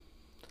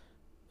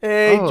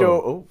Hey,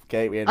 Joe. Oh, Oh,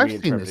 okay, we had I've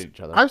seen reinterpreted this. each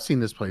other. I've seen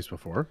this place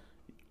before.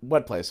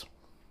 What place?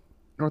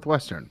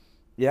 Northwestern.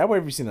 Yeah, where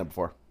have you seen that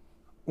before?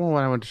 Well,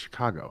 when I went to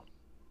Chicago.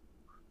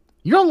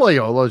 You know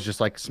Loyola is just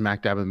like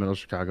smack dab in the middle of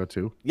Chicago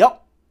too.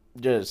 Yep.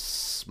 Just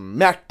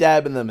smack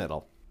dab in the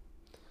middle.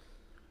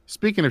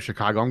 Speaking of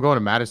Chicago, I'm going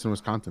to Madison,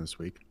 Wisconsin this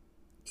week.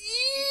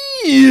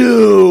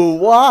 Ew.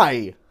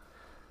 Why?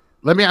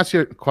 Let me ask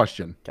you a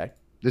question. Okay.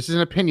 This is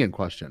an opinion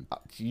question.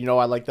 You know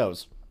I like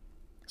those.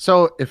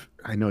 So, if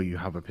I know you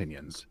have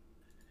opinions,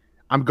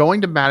 I'm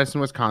going to Madison,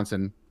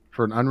 Wisconsin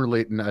for an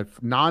unrelated,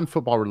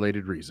 non-football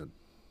related reason.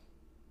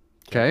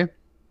 Okay.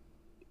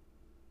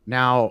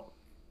 Now,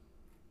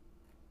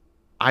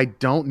 I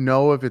don't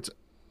know if it's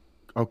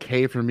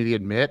okay for me to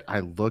admit I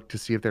looked to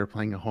see if they're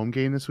playing a home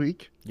game this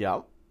week.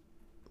 Yep.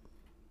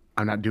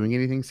 I'm not doing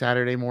anything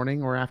Saturday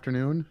morning or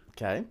afternoon.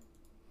 Okay.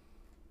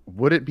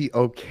 Would it be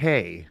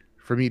okay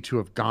for me to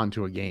have gone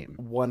to a game?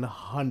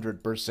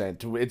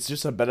 100%. It's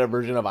just a better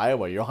version of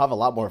Iowa. You'll have a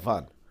lot more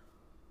fun.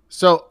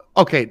 So,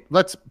 okay,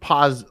 let's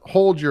pause.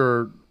 Hold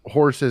your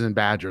horses and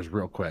badgers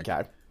real quick.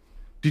 Okay.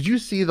 Did you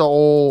see the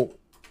old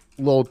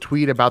little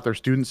tweet about their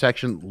student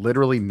section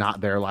literally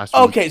not there last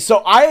week? Okay,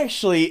 so I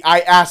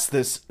asked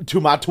this to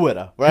my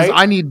Twitter, right?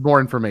 I need more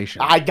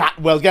information.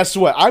 Well, guess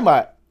what? I'm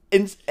a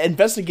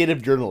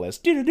investigative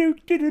journalist. Do.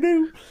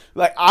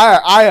 Like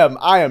I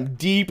am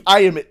deep.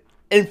 I am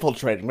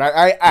infiltrating. Right?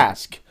 I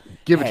ask.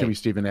 Give it to me,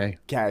 Stephen A.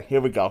 Okay,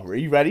 here we go. Are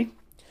you ready?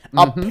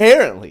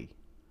 Apparently,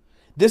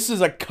 this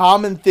is a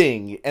common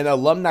thing, and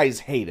alumni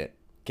hate it.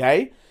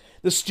 Okay,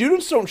 the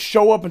students don't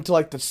show up until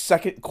like the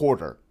second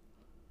quarter.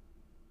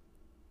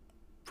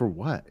 For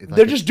what?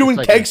 They're just doing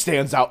keg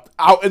stands out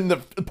in the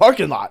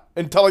parking lot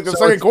until like the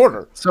second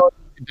quarter. So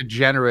it's a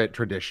degenerate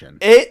tradition.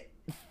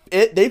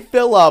 They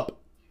fill up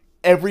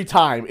every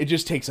time. It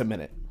just takes a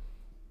minute.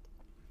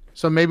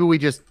 So maybe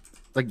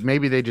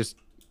maybe they just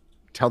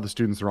tell the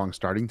students the wrong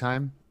starting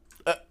time.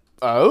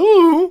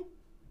 Oh.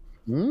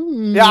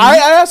 Yeah, I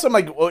asked them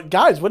like, well,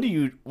 guys, what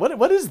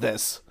is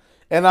this?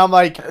 And I'm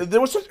like,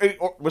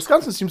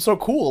 Wisconsin seems so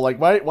cool. Like,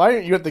 why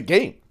aren't you at the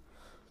game?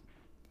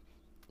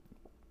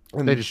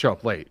 And they just show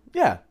up late.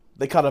 Yeah,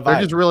 they caught a vibe.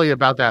 They're just really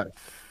about that.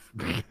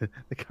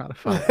 They caught a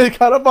vibe. They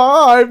caught a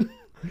vibe.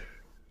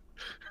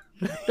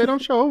 They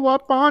don't show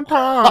up on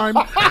time.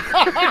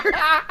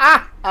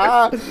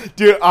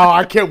 Dude,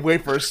 I can't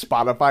wait for a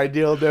Spotify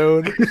deal,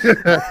 dude.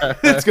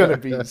 It's gonna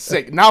be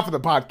sick. Not for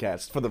the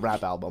podcast, for the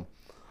rap album.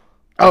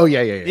 Oh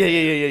yeah.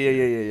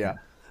 Yeah.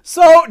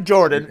 So,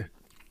 Jordan,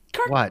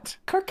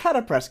 Kirk had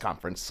a press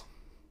conference.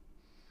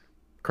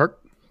 Kirk?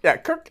 Yeah,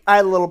 Kirk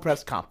had a little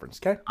press conference.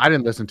 Okay, I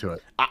didn't listen to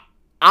it.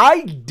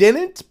 I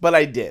didn't, but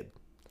I did.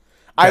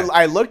 Okay.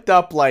 I looked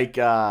up like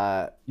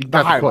the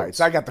highlights.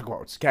 I got the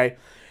quotes. Okay,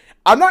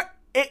 I'm not.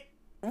 It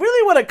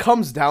really what it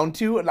comes down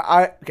to, and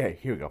okay,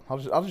 here we go.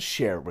 I'll just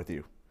share it with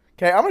you.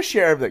 Okay, I'm gonna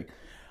share everything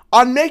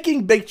on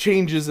making big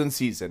changes in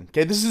season.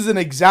 Okay, this is an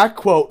exact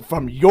quote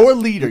from your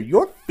leader,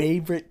 your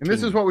favorite. And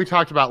this is what we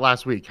talked about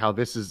last week. How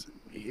this is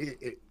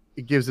it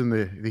gives them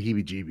the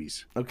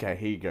heebie-jeebies. Okay,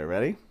 here you go.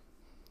 Ready?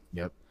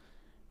 Yep.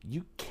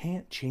 You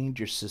can't change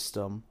your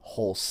system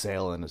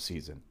wholesale in a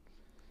season.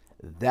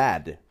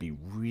 That'd be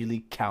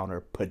really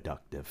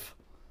counterproductive.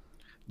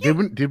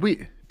 Did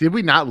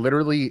we not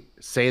literally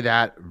say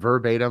that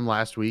verbatim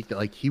last week? That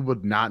like he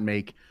would not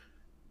make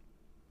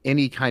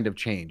any kind of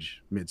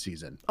change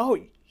mid-season. Oh,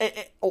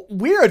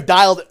 we're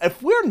dialed.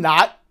 If we're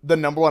not the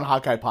number one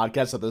Hawkeye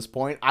podcast at this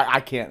point, I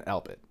can't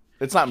help it.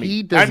 It's not me.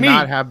 He does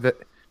not have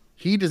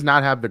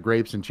the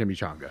grapes and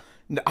chimichanga.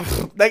 No,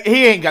 like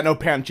he ain't got no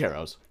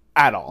pancheros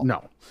at all.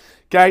 No.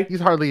 Okay? He's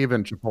hardly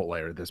even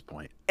Chipotle at this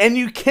point. And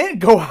you can't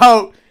go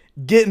out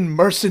getting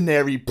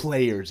mercenary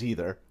players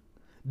either.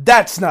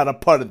 That's not a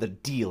part of the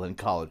deal in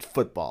college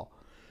football.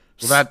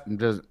 Well, that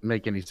doesn't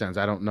make any sense.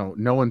 I don't know.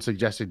 No one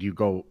suggested you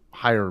go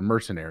hire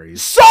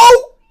mercenaries. So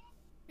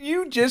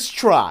you just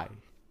try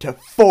to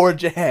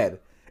forge ahead.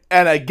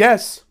 And I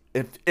guess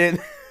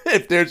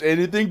if there's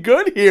anything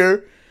good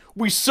here,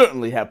 we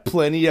certainly have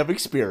plenty of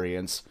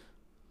experience.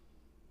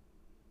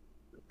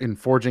 In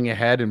forging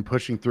ahead and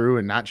pushing through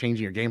and not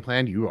changing your game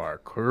plan, you are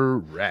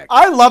correct.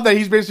 I love that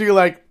he's basically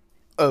like,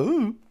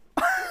 oh.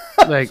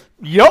 Like,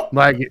 yep.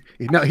 Like,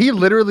 no, he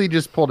literally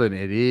just pulled it.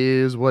 It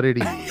is what it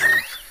is.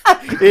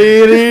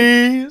 It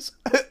is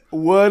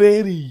what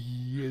it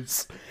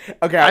is.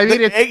 Okay, I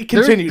mean, it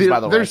continues, by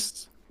the way.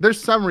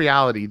 There's some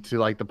reality to,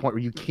 like, the point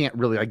where you can't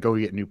really, like, go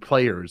get new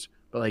players.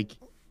 But, like,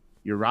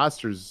 your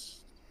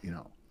roster's,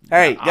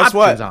 Hey, guess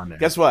what?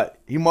 Guess what?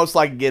 He most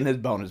likely getting his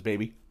bonus,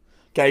 baby.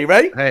 Okay, you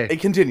ready? Hey. It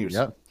continues.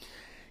 Yep.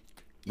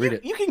 Read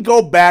it. You can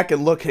go back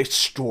and look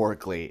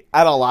historically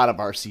at a lot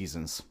of our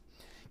seasons.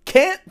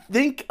 Can't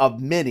think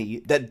of many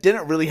that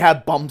didn't really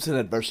have bumps and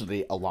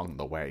adversity along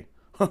the way.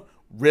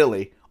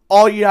 Really,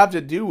 all you have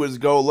to do is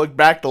go look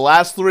back the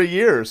last 3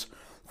 years.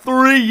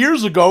 3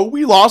 years ago,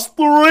 we lost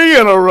 3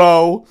 in a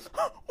row.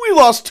 We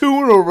lost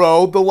 2 in a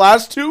row the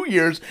last 2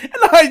 years,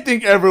 and I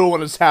think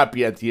everyone is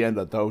happy at the end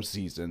of those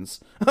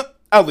seasons.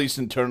 At least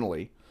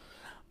internally.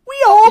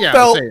 We all Yeah,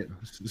 felt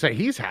say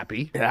he's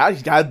happy. yeah,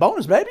 he's got a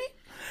bonus, baby.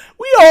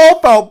 We all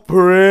felt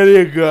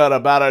pretty good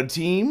about our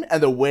team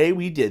and the way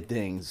we did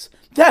things.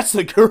 That's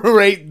the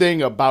great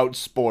thing about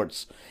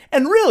sports.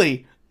 And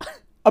really,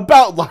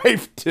 about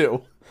life,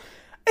 too.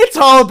 It's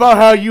all about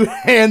how you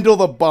handle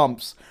the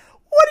bumps.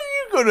 What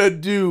are you gonna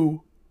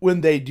do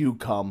when they do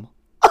come?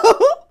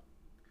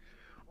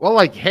 Well,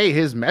 like, hey,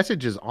 his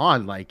message is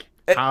on. Like,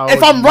 how If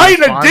do I'm you writing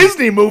a respond-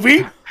 Disney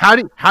movie, how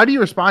do you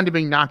respond to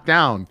being knocked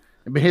down?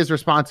 But his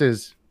response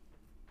is,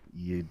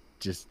 you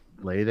just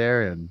lay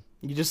there and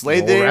you just lay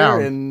roll there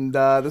around. and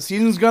the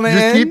season's gonna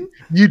you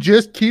end.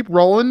 just keep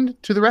rolling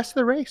to the rest of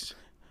the race.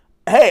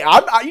 Hey,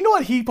 you know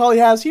what he probably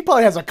has? He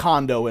probably has a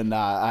condo in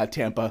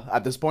Tampa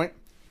at this point.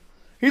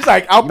 He's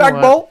like, Outback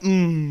what? Bowl?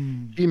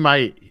 He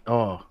might.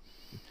 Oh,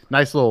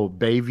 nice little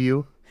bay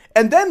view.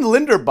 And then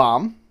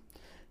Linderbaum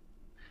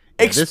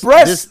this-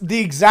 expressed the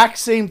exact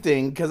same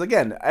thing, because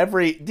again,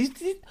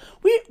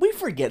 we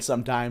forget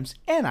sometimes,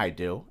 and I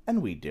do,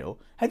 and we do.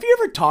 Have you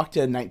ever talked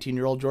to a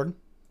 19-year-old, Jordan?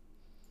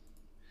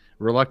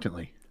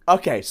 Reluctantly.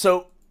 Okay,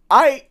 so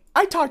I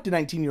talk to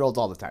 19-year-olds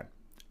all the time.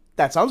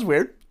 That sounds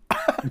weird.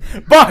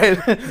 But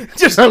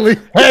just At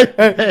least-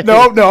 hey,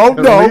 no,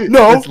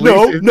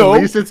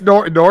 At least it's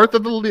north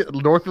of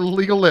the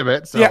legal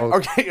limit. So yeah,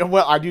 okay.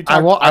 Well, I do.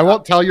 Talk, I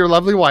won't tell your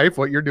lovely wife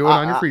what you're doing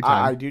on your free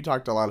I time. do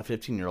talk to a lot of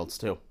 15-year-olds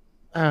too.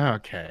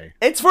 Okay.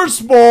 It's for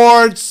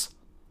sports.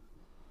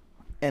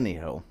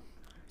 Anyhow,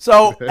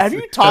 so have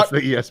you That's talked?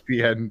 the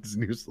ESPN's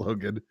new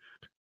slogan.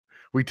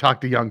 We talk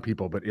to young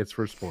people, but it's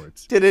for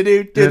sports.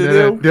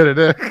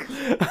 Do.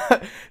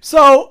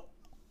 So,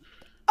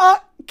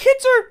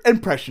 kids are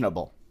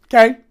impressionable.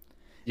 Okay.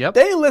 Yep.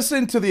 They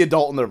listen to the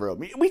adult in the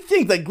room. We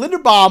think like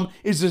Linderbaum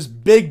is this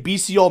big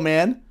BC old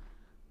man.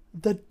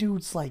 The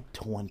dude's like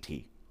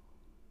 20.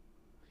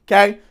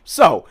 Okay?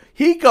 So,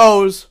 he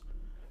goes,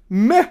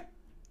 meh,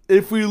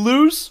 if we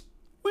lose,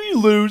 we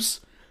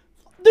lose.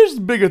 There's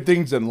bigger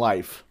things in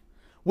life.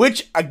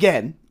 Which,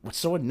 again, what's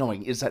so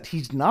annoying is that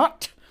he's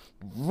not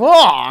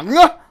wrong,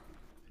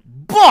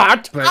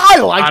 but I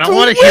like I to don't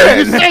want win. to hear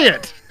you say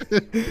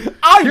it.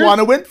 I want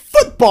to win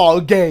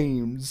football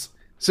games.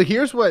 So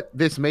here's what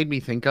this made me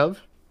think of.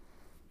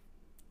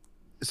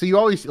 So you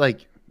always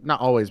not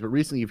always, but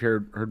recently you've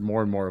heard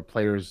more and more of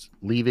players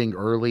leaving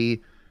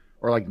early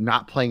or like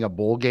not playing a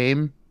bowl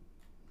game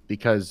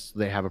because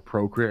they have a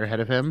pro career ahead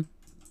of him.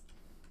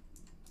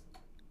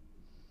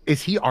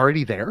 Is he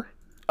already there?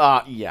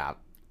 Yeah.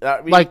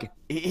 I mean, Like,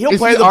 he'll is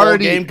play he the bowl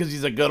already- game because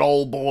he's a good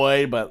old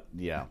boy, but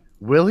yeah.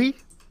 Will he?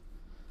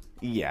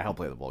 Yeah, he'll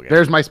play the bowl game.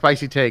 There's my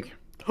spicy take.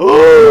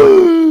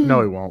 No,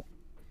 No, he won't.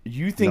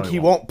 you think No, he he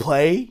won't. won't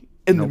play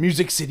in the Nope.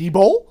 Music City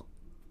Bowl?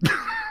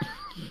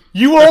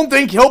 You won't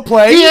think he'll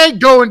play? He ain't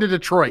going to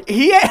Detroit.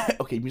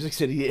 Okay, Music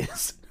City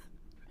is.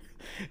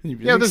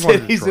 Music there's one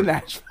in City's in Detroit.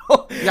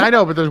 Nashville. Yeah, I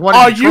know, but there's one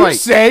Are in Detroit. you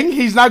saying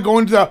he's not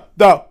going to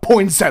the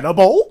Poinsettia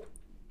Bowl?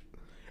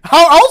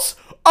 How else?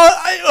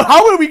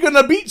 How are we going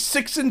to beat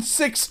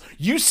 6-6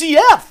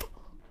 UCF?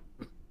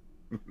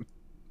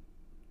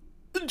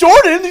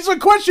 Jordan, these are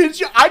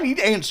questions I need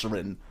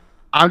answering.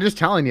 I'm just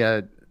telling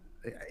you,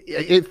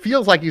 it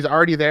feels like he's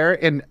already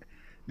there, and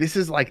this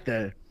is like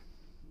the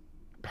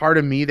part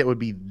of me that would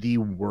be the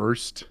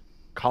worst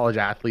college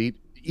athlete.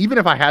 Even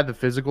if I had the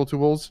physical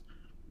tools,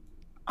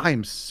 I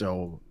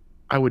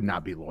would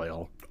not be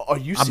loyal. Are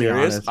you I'll be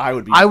serious? honest. I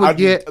would be. I would I'd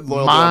be get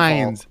loyal to a fault.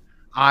 mines.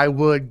 I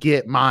would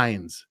get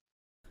mines.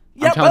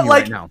 Yeah, I'm telling but you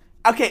like, right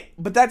now. okay,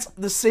 but that's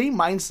the same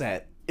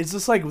mindset. It's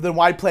just like, then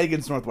why play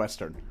against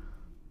Northwestern?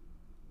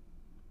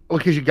 Well,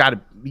 because you gotta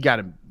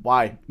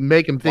Why?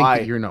 make him think Why?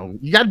 that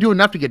you gotta do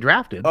enough to get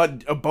drafted.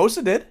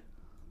 Bosa did.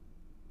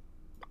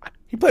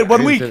 He played I 1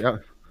 didn't week.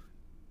 say-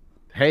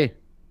 hey,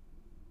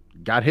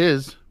 got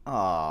his.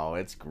 Oh,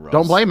 it's gross.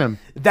 Don't blame him.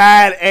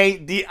 That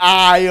ain't the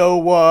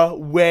Iowa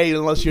way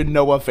unless you're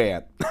Noah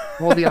fan.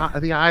 Well,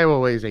 the Iowa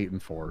way is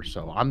 8-4,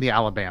 so I'm the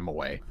Alabama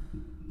way.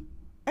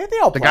 And they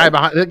all The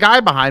play. guy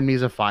behind me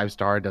is a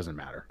 5-star. It doesn't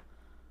matter.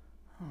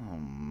 Oh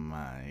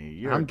my!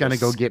 You're I'm gonna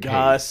go get paid.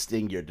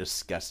 disgusting. You're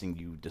disgusting.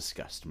 You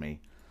disgust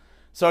me.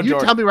 So You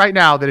Jordan, tell me right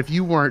now that if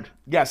you weren't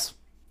yes.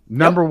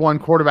 number one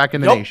quarterback in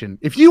the Yup. nation,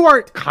 if you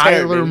aren't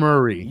Care, Kyler baby.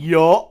 Murray,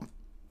 Yup.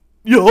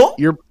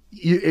 you're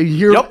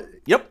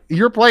Yep.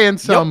 you're playing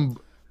some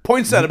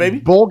Poinsettia, baby.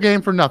 bowl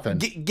game for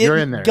nothing. You're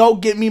in there. Go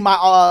get me my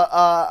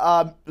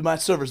my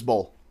Service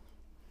Bowl.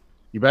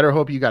 You better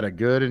hope you got a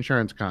good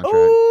insurance contract.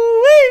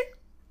 Ooh-wee.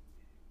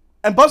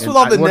 And bust And with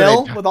all the what do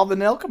nil. they- With all the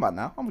nil. Come on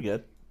now. I'm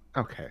good.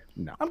 Okay,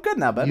 no. I'm good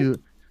now, buddy.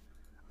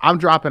 I'm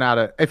dropping out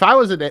of. If I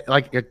was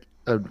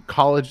a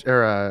college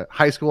or a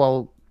high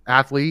school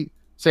athlete,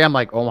 say I'm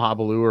like Omaha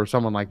Blue or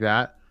someone like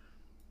that,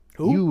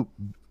 Who?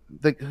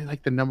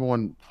 like the number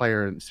one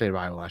player in the state of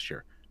Iowa last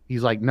year.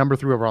 He's like number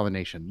 3 overall in the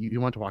nation. You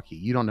went to Waukee.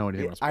 You don't know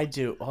anything else. I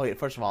do. Oh, yeah,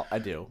 first of all, I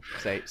do.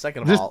 Say.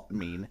 Second of Just- all,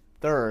 mean.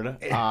 Third,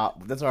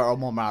 that's our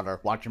alma mater.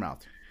 Watch your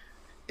mouth.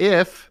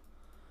 If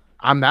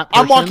I'm that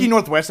person, I'm Waukee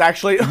Northwest,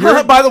 actually.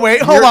 By the way,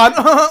 hold on.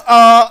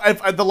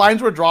 If the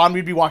lines were drawn,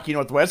 we'd be Waukee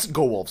Northwest.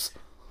 Go Wolves.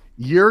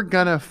 you're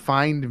gonna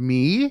find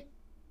me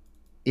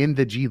in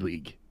the G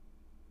League.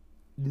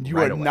 You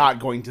Right are away. not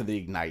going to the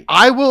Ignite.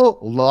 I will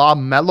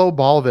mellow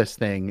ball this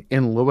thing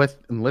in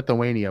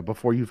Lithuania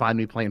before you find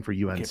me playing for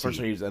UNC. Okay, first of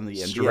all, he was in the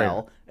Straight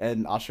NBL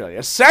and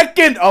Australia.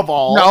 Second of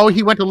all, No,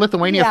 he went to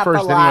Lithuania yeah,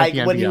 first, but then he went like to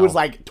the when he NBL. was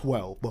like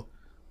 12.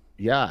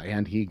 Yeah,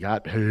 and he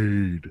got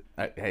paid.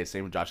 Hey,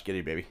 same with Josh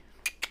Giddey, baby.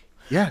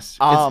 Yes,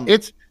 Um,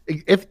 it's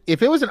if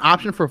it was an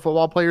option for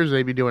football players,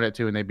 they'd be doing it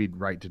too, and they'd be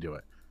right to do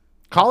it.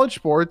 College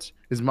sports,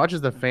 as much as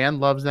the fan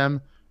loves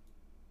them,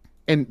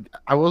 and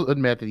I will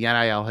admit that the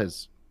NIL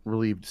has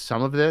relieved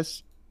some of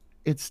this,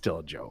 it's still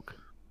a joke.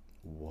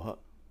 What?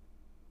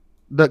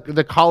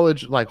 The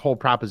college like whole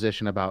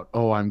proposition about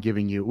I'm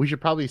giving you. We should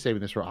probably be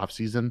saving this for off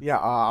season. Yeah,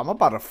 I'm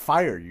about to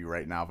fire you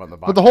right now from the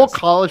podcast. But the whole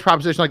college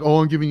proposition, like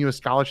I'm giving you a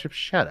scholarship.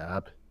 Shut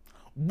up.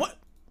 What?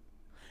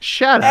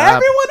 Shut up.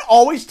 Everyone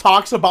always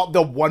talks about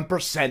the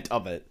 1%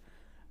 of it.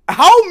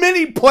 How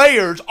many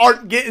players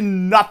aren't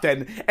getting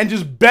nothing and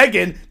just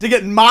begging to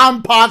get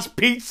Mom Pot's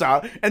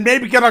pizza and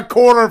maybe get a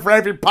quarter for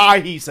every pie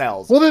he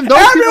sells? Well, then those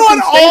people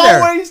everyone can stay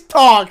there. always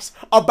talks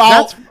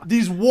about That's-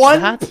 these one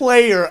that's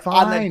player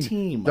on the Fine.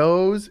 team.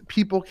 Those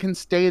people can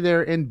stay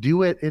there and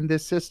do it in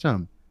this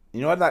system.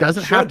 You know what? That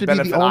Doesn't should have to be the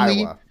benefit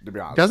only- Iowa, to be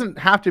honest. Doesn't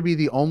have to be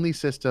the only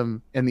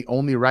system and the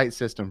only right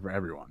system for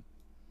everyone.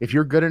 If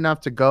you're good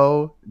enough to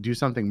go do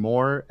something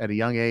more at a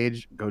young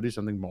age, go do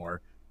something more.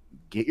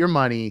 Get your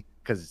money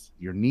because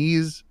your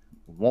knees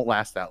won't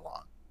last that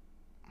long.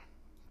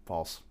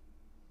 False.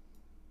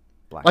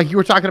 Black. Like you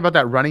were talking about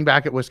that running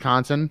back at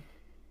Wisconsin,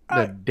 the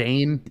Right.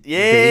 Dane.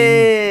 Yeah.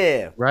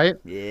 Dane, right?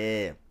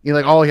 Yeah.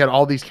 You're like, he had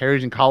all these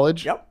carries in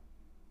college. Yep.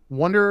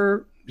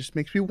 Just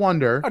makes me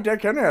wonder. Oh,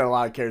 Derrick Henry had a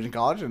lot of carries in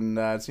college, and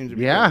it seems to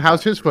be. Yeah, good.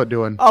 how's his foot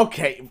doing?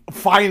 Okay,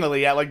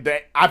 finally,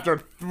 after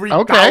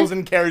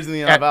 3,000 carries in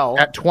the NFL.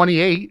 At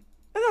 28.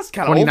 That's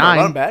kind of old for a 29.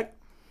 running back.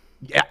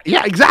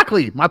 Yeah,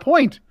 exactly. My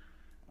point.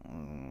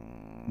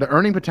 The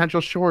earning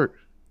potential short.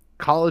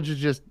 College is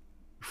just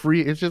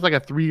free. It's just like a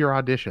 3-year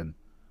audition.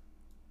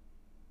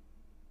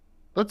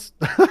 Let's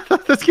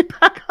get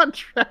back on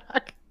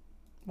track.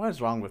 What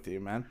is wrong with you,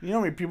 man? You know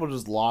how many people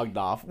just logged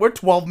off? We're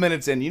 12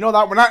 minutes in. You know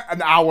that? We're not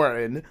an hour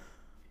in.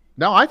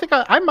 No, I think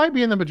I might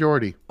be in the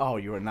majority. Oh,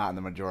 you are not in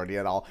the majority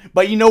at all.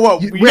 But you know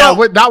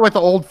what? Not with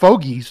the old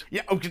fogies.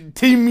 Yeah, okay,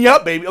 team me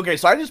up, baby. Okay,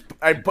 so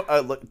I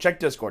put check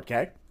Discord,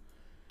 okay?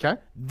 Okay.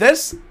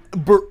 This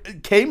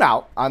came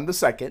out on the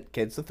 2nd.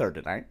 It's the 3rd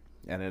tonight.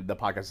 And then the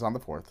podcast is on the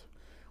 4th.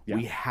 Yeah.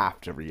 We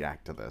have to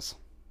react to this.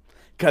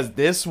 Because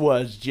this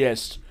was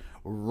just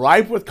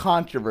ripe with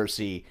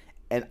controversy.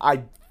 And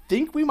I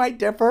think we might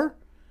differ.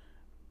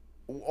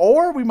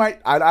 Or we might,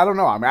 I don't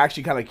know. I'm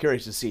actually kind of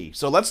curious to see.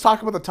 So let's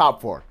talk about the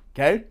top 4,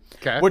 okay?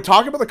 Okay. We're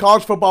talking about the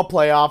college football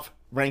playoff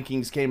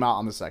rankings came out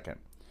on the 2nd.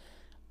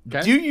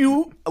 Okay. Do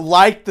you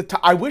like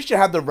I wish you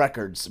had the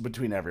records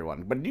between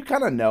everyone, but do you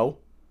kind of know?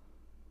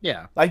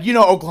 Yeah. Like, you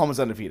know Oklahoma's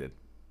undefeated.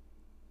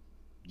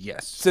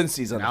 Yes. Since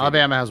he's undefeated.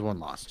 Alabama has one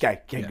loss.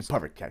 Okay, Yes.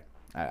 perfect. Okay.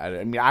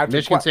 I mean, I have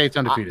Michigan to State's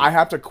undefeated. I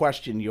have to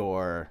question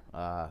your,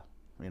 I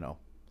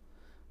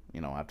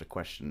have to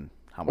question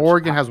how much.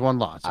 Oregon has one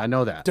loss. I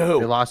know that. To who?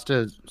 They lost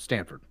to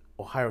Stanford.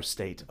 Ohio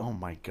State. Oh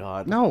my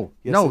God. No.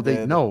 Yes, no, they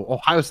did. no.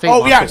 Ohio State Oh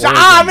lost yeah. to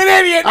Oregon. I'm an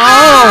idiot.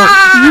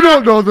 Oh, you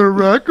don't know the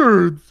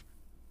records.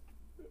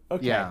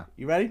 Okay. Yeah.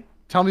 You ready?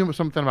 Tell me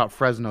something about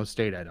Fresno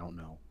State I don't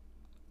know.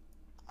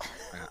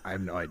 I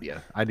have no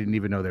idea. I didn't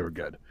even know they were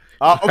good.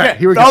 Okay.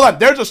 Here we go. Hold on.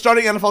 There's a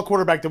starting NFL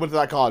quarterback that went to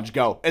that college.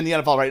 Go in the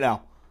NFL right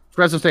now.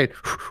 Fresno State.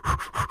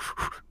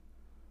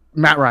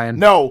 Matt Ryan.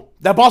 No,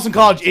 that Boston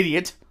College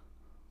idiot.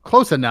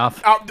 Close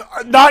enough.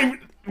 Not even,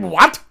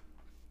 what?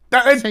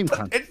 Same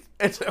country.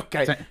 It's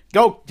okay. Same.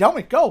 Go. Tell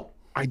me. Go.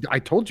 I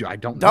told you I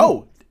don't know.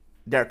 No.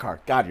 Derek Carr.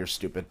 God, you're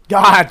stupid.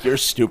 God, you're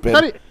stupid.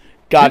 Thought it-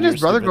 God, Didn't you're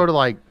his brother stupid. go to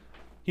like?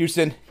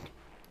 Houston.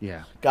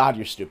 Yeah. God,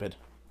 you're stupid.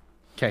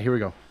 Okay, here we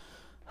go.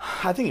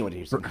 I think he went to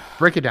Houston.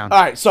 Break it down. All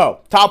right,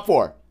 so top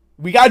 4.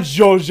 We got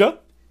Georgia.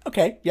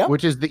 Okay, yep.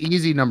 Which is the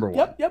easy number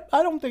one. Yep.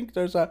 I don't think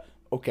there's a.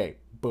 Okay,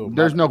 boom.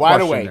 There's no right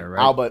question away, there,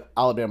 right?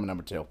 Alabama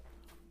number 2.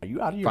 Are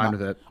you out of your Fine mind?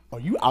 with it. Are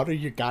you out of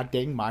your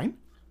goddamn mind?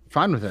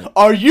 Fine with it.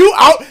 Are you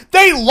out?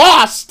 They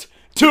lost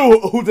to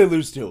who they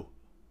lose to?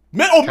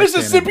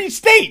 Mississippi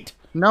State.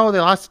 No, they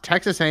lost to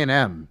Texas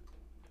A&M.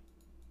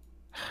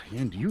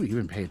 Man, do you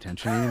even pay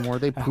attention anymore?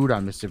 They pooed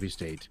on Mississippi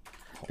State.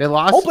 They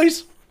lost Oh,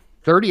 please.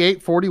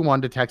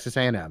 38-41 to Texas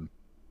A&M.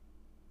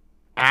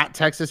 At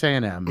Texas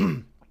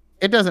A&M.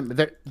 It doesn't.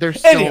 They're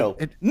still. Anyhow,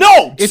 it-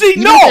 no. if- See,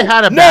 even no. if they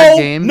had a no, bad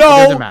game, it no,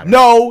 doesn't matter.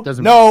 no,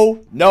 Doesn't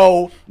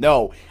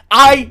no.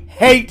 I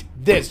hate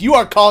this. You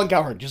are Colin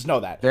Cowherd. Just know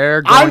that.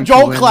 They're going I'm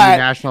Joel to win Klatt, the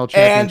national and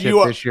championship you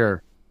are. this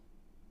year.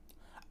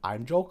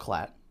 I'm Joel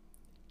Klatt,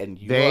 and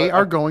you They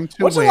are going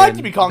to What's win it like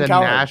to be Colin the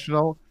Cowherd?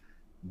 national.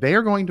 They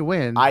are going to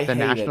win I the hate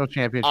national it.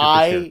 championship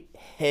this year. I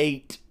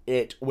hate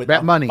it with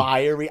Bet a money.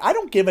 fiery. I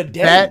don't give a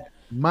damn. Bet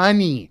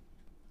money.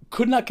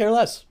 Could not care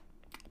less.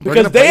 We're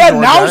Because gonna they play have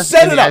now Georgia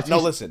set in it the up. No,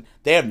 SEC. listen.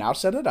 They have now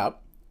set it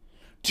up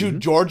to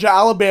Georgia,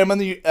 Alabama in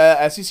the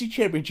SEC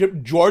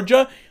championship.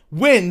 Georgia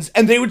wins,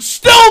 and they would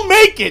still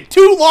make it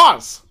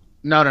 2-loss.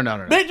 No.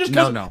 They just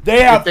no.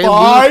 They have If they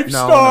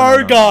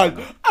five-star guys.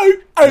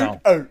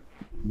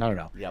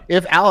 No. Yep.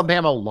 If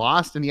Alabama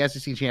lost in the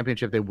SEC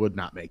championship, they would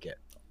not make it.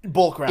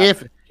 Bullcrap.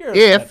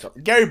 If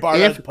Gary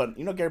Barta put,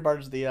 Gary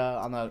Barta's the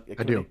on the committee?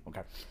 I do.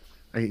 Okay.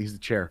 He's the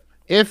chair.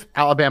 If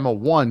Alabama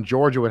won,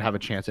 Georgia would have a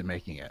chance at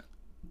making it,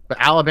 but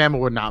Alabama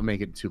would not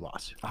make it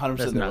 2-loss. 100%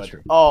 That's they not would.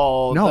 true.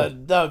 Oh, No.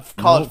 the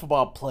college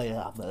football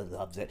playoff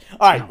loves it.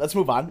 All right, let's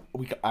move on.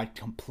 I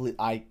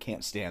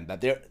can't stand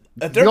that.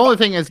 The only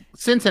thing is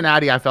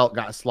Cincinnati, I felt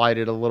got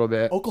slighted a little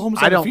bit. Oklahoma's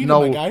I don't undefeated,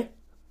 know. my guy.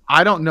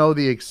 I don't know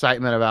the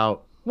excitement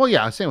about. Well,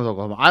 yeah, same with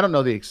Oklahoma. I don't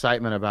know the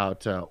excitement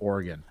about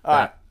Oregon. All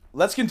right,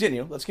 let's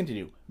continue.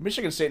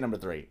 Michigan State number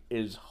 3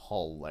 is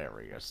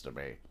hilarious to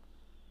me.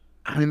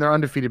 I mean, they're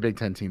undefeated Big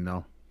Ten team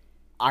though.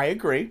 I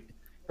agree.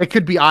 It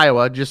could be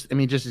Iowa. Just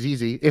as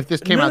easy. If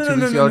this came out 2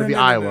 weeks ago, it'd be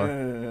Iowa.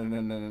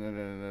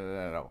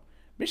 No.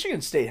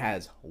 Michigan State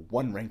has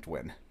 1 ranked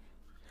win.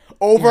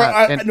 Over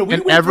and we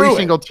went every through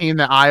single it. team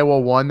that Iowa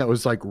won that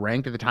was like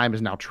ranked at the time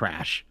is now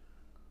trash.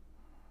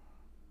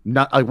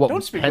 Not like what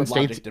Don't speak Penn with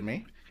State logic to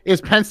me.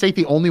 is. Penn State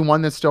the only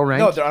one that's still ranked?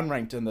 No, they're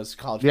unranked in this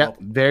college. Yep,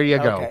 football. there you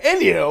go. Okay.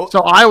 And you.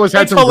 So Iowa's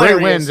had It's some great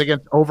hilarious. wins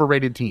against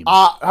overrated teams.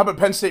 How about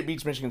Penn State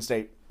beats Michigan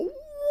State?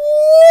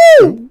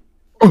 Ooh!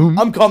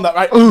 I'm calling that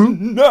right.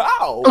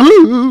 No.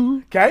 Ooh.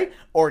 Okay.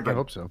 Oregon. I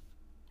hope so.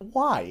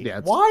 Why? Yeah,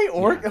 it's- Why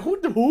Oregon?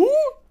 Who?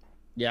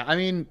 Yeah, I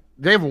mean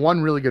they have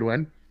one really good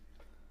win.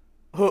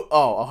 Who?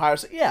 Oh, Ohio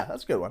State. Yeah,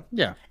 that's a good one.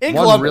 Yeah, In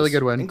one Columbus. really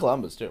good win. In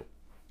Columbus too.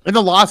 And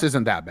the loss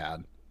isn't that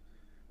bad.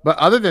 But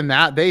other than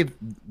that,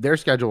 their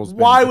schedule's been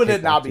Why to would take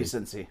it not back be to.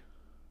 Cincy?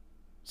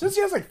 Cincy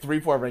has like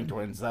 3-4 ranked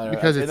wins that are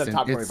Because in it's the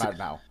top it's 25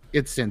 now.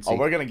 It's Cincy. Oh,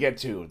 we're gonna get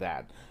to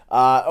that.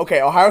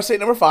 Okay, Ohio State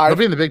number 5. They'll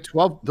be in the Big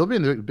 12. They'll be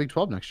in the Big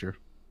 12 next year.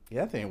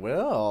 Yeah, they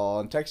will.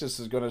 And Texas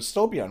is going to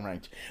still be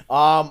unranked.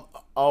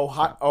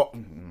 Ohio.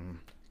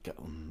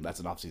 That's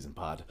an off-season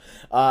pod.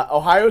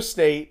 Ohio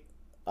State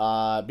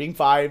being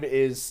 5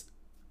 is.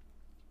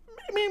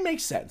 I mean, it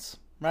makes sense,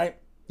 right?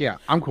 Yeah,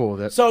 I'm cool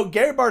with it. So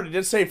Gary Barta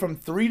did say from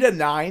 3 to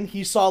 9,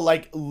 he saw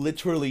like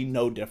literally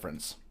no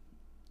difference.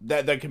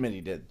 That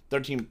committee did.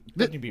 13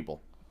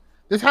 people.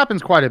 This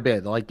happens quite a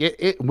bit. Like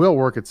it will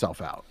work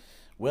itself out.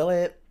 Will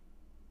it?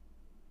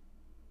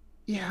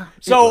 Yeah.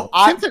 So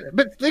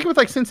but think with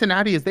like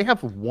Cincinnati is they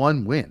have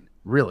one win,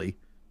 really.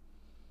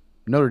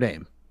 Notre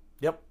Dame.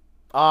 Yep.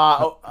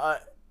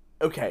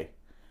 Okay.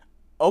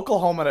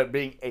 Oklahoma at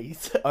being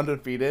 8th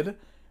undefeated.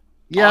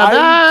 Yeah,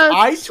 that's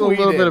I tweeted, a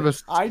little bit of a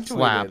I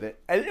slap. tweeted it,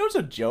 and it was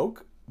a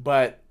joke,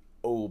 but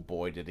oh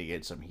boy, did he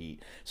get some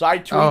heat! So I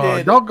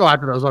tweeted, don't go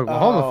after those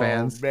Oklahoma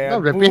fans. Man,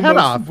 They'll rip your head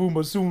off.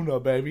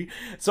 Boomasuna, baby.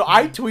 So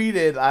I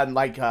tweeted on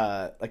like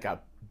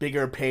a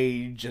bigger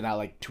page, and I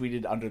like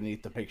tweeted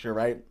underneath the picture,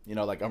 right?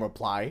 Like a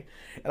reply,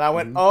 and I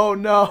went, "Oh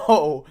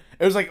no!"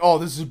 It was like, "Oh,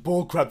 this is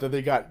bullcrap that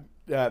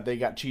they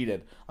got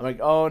cheated." I'm like,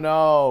 "Oh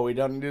no, we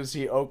don't need to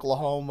see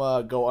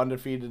Oklahoma go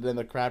undefeated in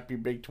the crappy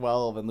Big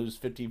 12 and lose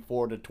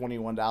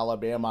 54-21 to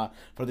Alabama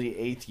for the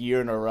 8th year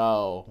in a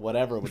row.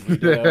 Whatever would we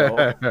do?"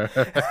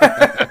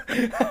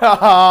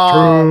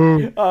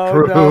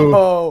 True.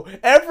 No!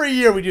 Every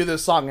year we do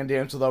this song and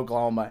dance with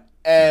Oklahoma.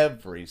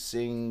 Every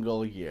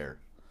single year.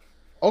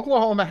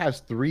 Oklahoma has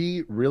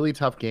 3 really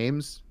tough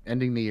games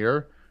ending the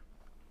year.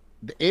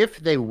 If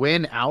they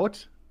win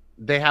out,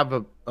 they have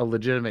a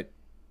legitimate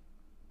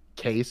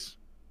case.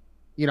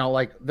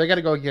 Like they got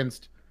to go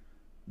against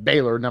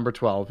Baylor, number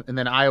 12, and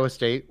then Iowa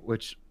State,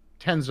 which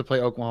tends to play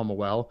Oklahoma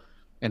well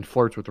and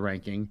flirts with the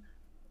ranking,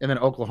 and then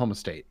Oklahoma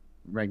State,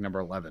 ranked number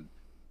 11.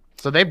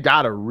 So they've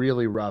got a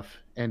really rough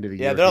end of the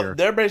year. Yeah,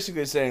 they're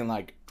basically saying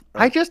like,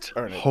 I just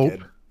earn it, hope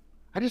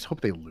kid.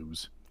 they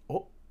lose.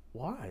 Oh,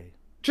 why?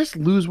 Just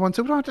lose one,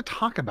 so we don't have to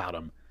talk about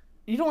them.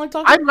 You don't like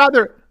talking?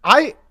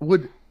 I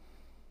would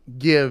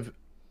give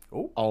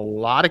Oh. a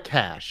lot of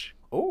cash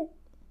Oh.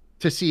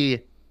 to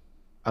see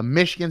a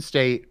Michigan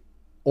State,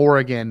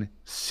 Oregon,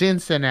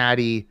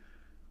 Cincinnati,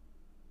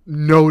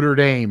 Notre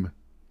Dame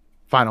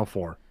Final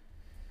Four.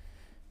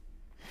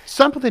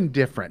 Something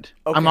different.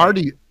 Okay. I'm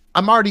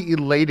already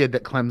elated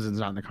that Clemson's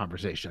not in the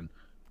conversation.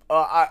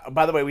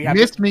 By the way, we have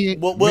Miss me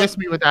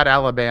with that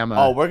Alabama.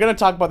 Oh, we're gonna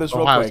talk about this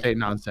real Ohio quick. State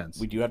nonsense.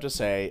 We do have to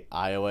say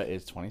Iowa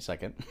is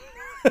 22nd.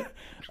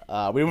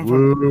 We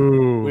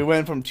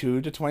went from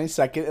 2 to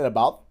 22nd in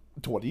about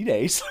 20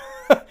 days.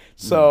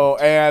 So,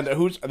 and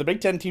who's the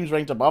Big Ten teams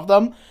ranked above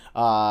them?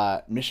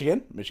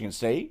 Michigan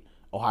State,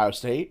 Ohio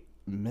State,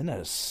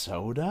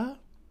 Minnesota,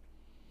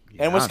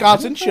 and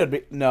Wisconsin should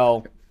be.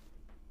 Nope.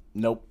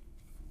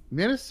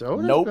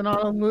 Minnesota's Nope. been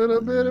on a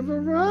little bit of a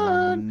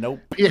run.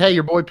 Nope. Hey,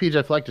 your boy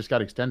PJ Fleck just got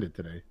extended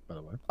today, by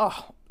the way.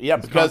 Oh, yeah,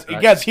 His because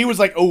contract. he was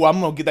like, "Oh, I'm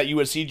gonna get that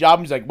USC job."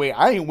 And he's like, "Wait,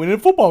 I ain't winning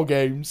football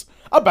games.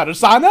 I better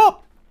sign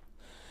up."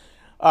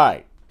 All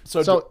right.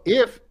 So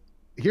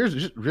here's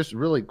just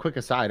really quick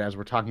aside as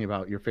we're talking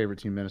about your favorite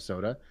team,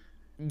 Minnesota.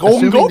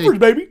 Golden assuming Gophers,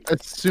 baby.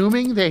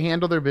 Assuming they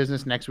handle their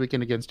business next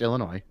weekend against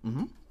Illinois,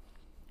 Mhm.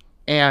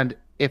 and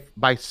if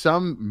by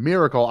some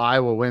miracle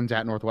Iowa wins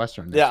at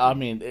Northwestern. This Yeah, I week.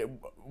 mean,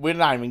 we're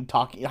not even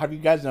talking. Have you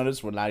guys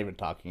noticed we're not even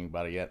talking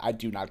about it yet? I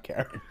do not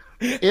care.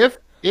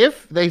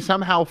 If they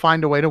somehow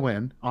find a way to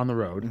win on the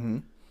road, Mm-hmm.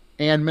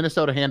 and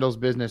Minnesota handles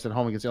business at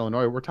home against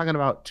Illinois, we're talking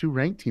about 2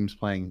 ranked teams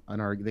playing on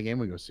the game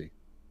we go see.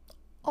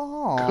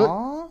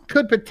 Aww.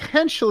 Could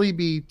potentially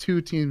be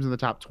 2 teams in the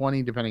top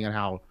 20, depending on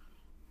how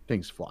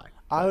things fly.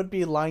 I would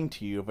be lying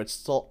to you if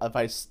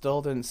I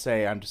still didn't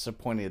say I'm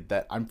disappointed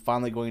that I'm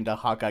finally going to a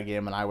Hawkeye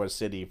game in Iowa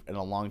City in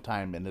a long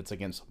time, and it's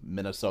against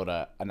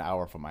Minnesota, an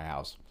hour from my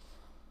house.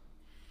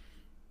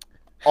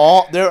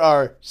 There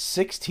are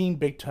 16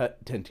 Big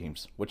Ten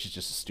teams, which is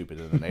just stupid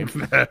in the name.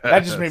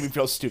 That just made me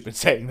feel stupid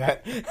saying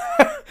that.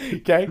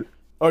 Okay,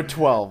 or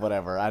 12,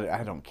 whatever.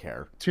 I don't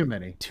care. Too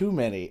many. Too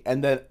many,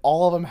 and then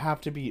all of them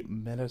have to be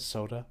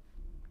Minnesota.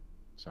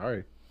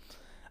 Sorry.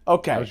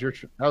 Okay.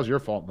 That was your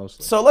fault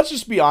mostly. So let's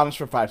just be honest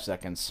for 5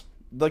 seconds.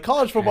 The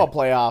college football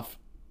playoff,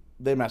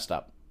 they messed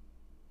up.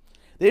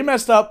 They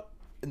messed up.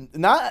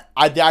 The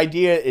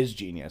idea is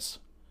genius.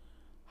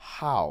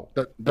 How?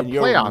 The in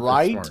your playoff is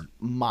right smart.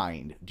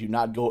 mind, do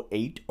not go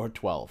 8 or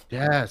 12.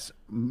 Yes.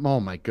 Oh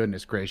my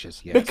goodness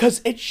gracious. Yes.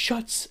 Because it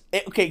shuts.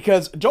 Okay,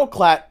 because Joe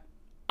Klatt,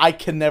 I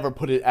can never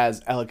put it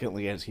as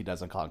eloquently as he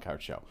does on Colin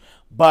Cowherd's show.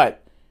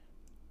 But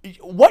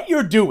what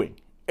you're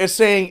doing is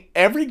saying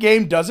every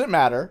game doesn't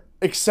matter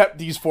except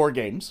these 4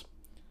 games.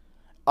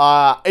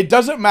 It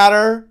doesn't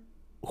matter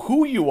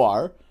who you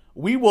are.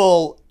 We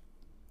will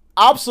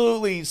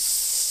absolutely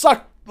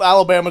suck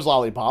Alabama's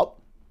lollipop.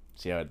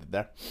 See how I did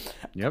there?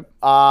 Yep.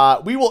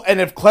 We will, and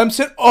if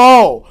Clemson,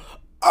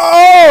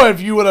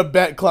 if you would have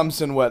bet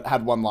Clemson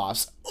had 1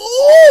 loss,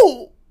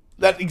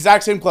 that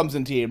exact same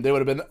Clemson team, they would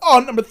have been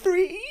number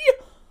 3.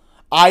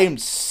 I am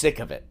sick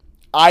of it.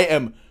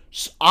 I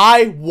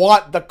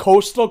want the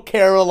Coastal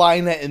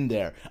Carolina in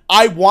there.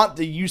 I want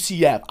the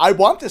UCF. I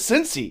want the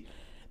Cincy.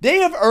 They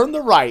have earned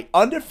the right,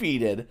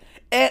 undefeated,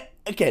 and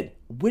again,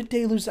 would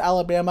they lose to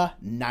Alabama?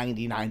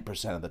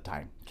 99% of the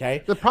time.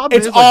 Okay, The problem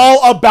it's is,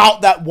 all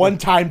about that one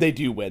time they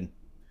do win.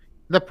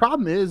 The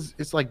problem is,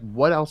 it's like,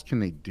 what else can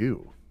they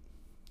do?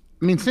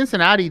 I mean,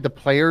 Cincinnati, the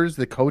players,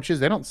 the coaches,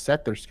 they don't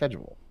set their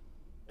schedule.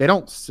 They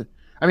don't.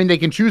 I mean, they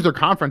can choose their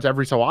conference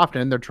every so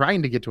often. They're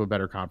trying to get to a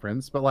better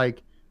conference, but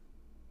like,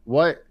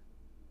 what?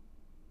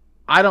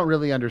 I don't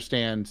really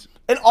understand.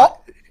 And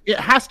It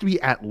has to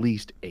be at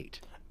least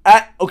 8.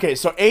 Okay,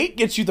 so 8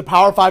 gets you the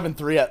Power 5 and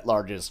 3 at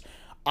larges.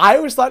 I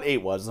always thought 8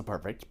 was the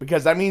perfect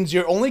because that means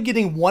you're only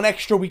getting 1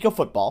 extra week of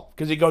football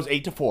because it goes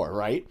 8 to 4,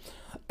 right?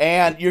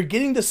 And you're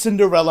getting the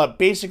Cinderella.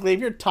 Basically,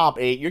 if you're top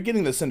 8, you're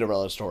getting the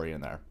Cinderella story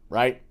in there,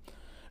 right?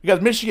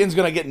 Because Michigan's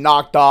going to get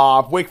knocked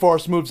off. Wake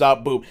Forest moves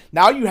up. Boom.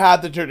 Now you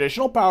have the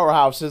traditional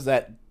powerhouses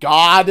that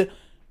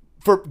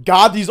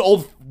these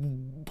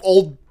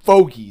old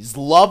fogies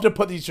love to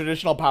put these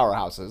traditional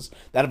powerhouses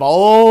that have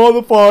all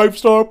the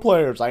 5-star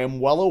players. I am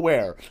well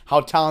aware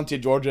how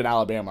talented Georgia and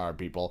Alabama are,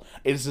 people.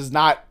 This is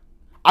not...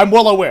 I'm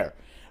well aware.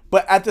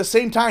 But at the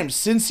same time,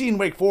 Cincy and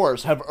Wake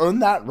Forest have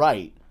earned that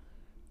right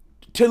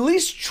to at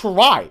least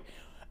try.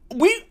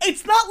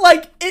 It's not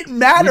like it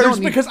matters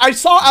because I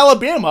saw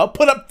Alabama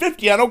put up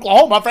 50 on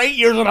Oklahoma for 8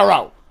 years in a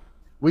row.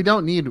 We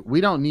don't need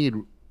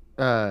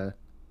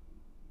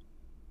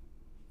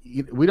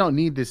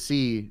to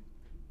see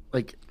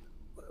like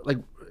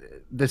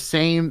the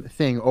same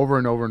thing over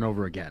and over and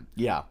over again.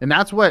 Yeah. And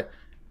that's what,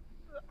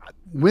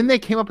 when they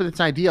came up with this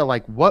idea,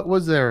 like what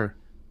was the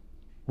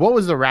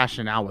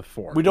rationale with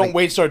 4? We don't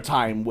waste our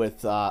time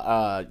with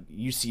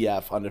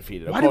UCF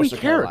undefeated. Why do we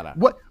care?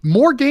 What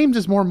more games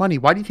is more money?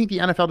 Why do you think the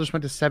NFL just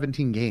went to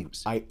 17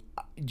 games?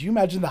 Do you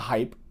imagine the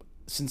hype?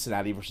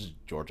 Cincinnati versus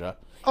Georgia.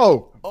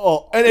 And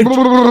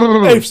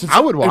I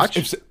would watch.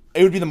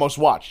 It would be the most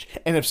watched.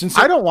 And if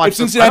Cincinnati, I don't watch. If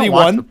Cincinnati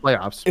won the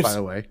playoffs, by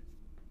the way.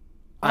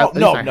 I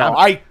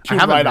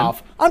tune right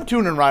off. I'm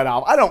tuning right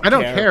off. I don't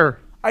care.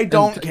 I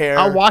don't care.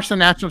 I'll watch the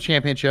national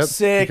championship.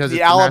 Because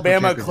the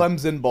Alabama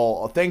Clemson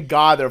Bowl. Thank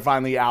God they're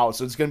finally out.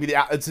 So it's going to be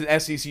it's an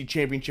SEC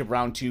championship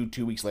round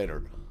 2 weeks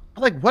later.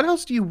 Like, what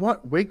else do you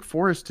want Wake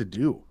Forest to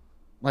do?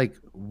 Like,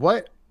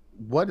 what?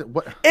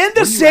 In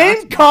the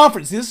same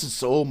conference. This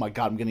is oh my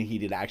God, I'm getting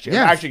heated. Actually,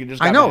 yes, I actually just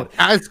got mad.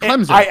 As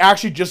Clemson, I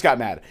actually just got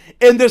mad.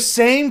 In the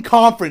same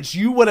conference,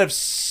 you would have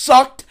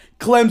sucked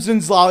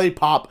Clemson's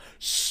lollipop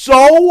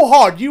so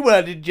hard. You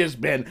would have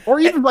just been, or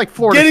even like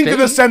Florida getting State. to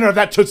the center of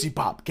that Tootsie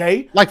Pop.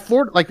 Okay, like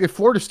if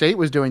Florida State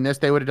was doing this,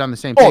 they would have done the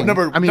same thing.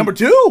 Number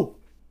 2.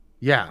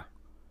 Yeah,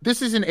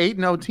 this is an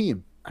 8-0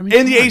 team. I mean,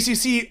 in the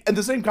ACC, in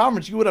the same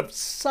conference, you would have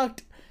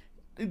sucked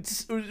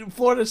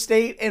Florida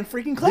State and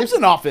freaking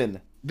Clemson off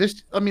in. The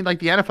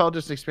NFL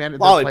just expanded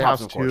their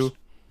playoffs too.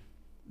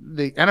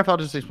 The NFL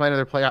just expanded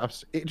their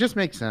playoffs. It just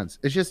makes sense.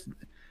 It's just,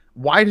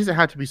 why does it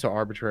have to be so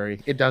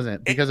arbitrary? It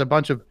doesn't, because a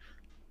bunch of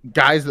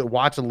guys that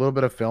watch a little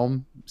bit of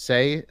film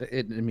say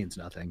it means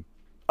nothing.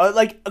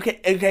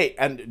 Okay,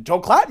 and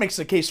Joe Klatt makes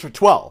the case for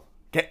 12.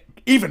 Okay,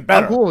 even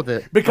better. I'm cool with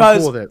it.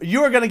 Because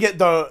you are going to get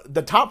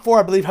the top 4,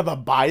 I believe, have a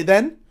bye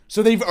then.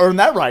 So they've earned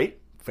that right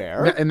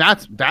Fair. And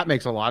that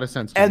makes a lot of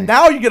sense to And me.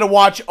 now you get to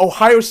watch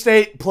Ohio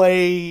State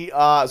play.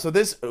 So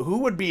this, who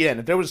would be in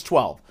if there was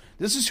 12?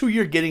 This is who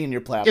you're getting in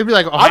your playoffs. It'd be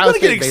like I'm Ohio gonna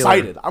get State,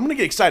 excited. Baylor. I'm gonna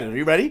get excited. Are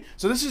you ready?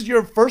 So this is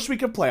your first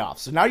week of playoffs.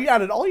 So now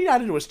all you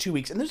added was 2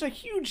 weeks, and there's a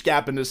huge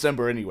gap in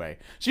December anyway.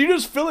 So you're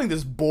just filling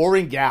this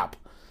boring gap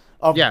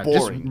of Yeah,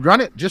 boring.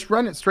 just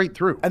run it straight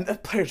through. And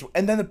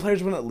then the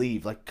players wouldn't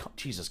leave. Like,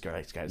 Jesus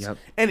Christ, guys. Yep.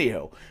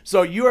 Anywho,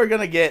 so you are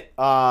gonna get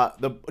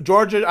the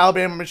Georgia,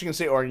 Alabama, Michigan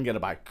State, Oregon get a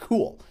bye.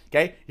 Cool.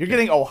 Okay, you're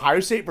getting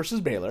Ohio State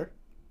versus Baylor,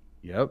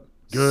 Yep.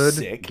 Good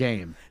Sick.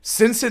 game.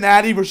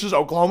 Cincinnati versus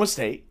Oklahoma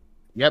State.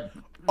 Yep.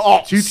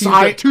 Oh, Two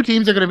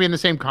teams are going to be in the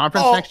same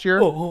conference next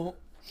year.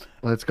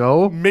 Let's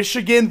go.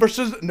 Michigan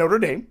versus Notre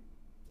Dame.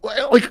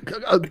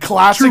 Like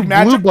Classic true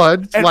matchup. blue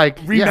bloods. And Like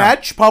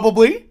rematch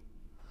probably.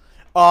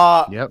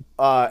 Yep.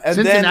 And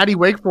Cincinnati,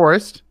 Wake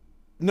Forest.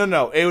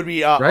 No, it would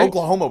be Right?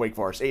 Oklahoma, Wake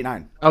Forest,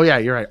 8-9. Oh yeah,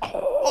 you're right.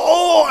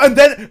 Oh, and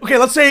then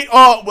let's say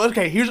I'm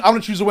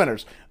gonna choose the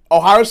winners.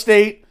 Ohio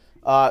State,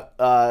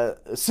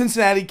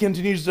 Cincinnati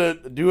continues to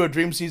do a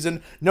dream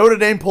season. Notre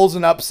Dame pulls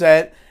an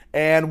upset,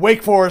 and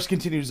Wake Forest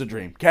continues the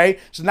dream. Okay,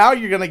 so now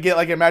you're gonna get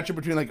like a matchup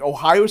between like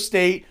Ohio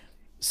State,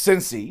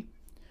 Cincy.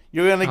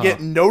 You're gonna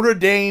get Notre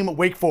Dame,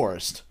 Wake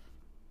Forest.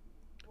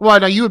 Well,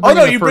 no, you would. Oh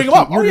no, you bring them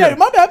up. Oh yeah,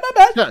 my bad.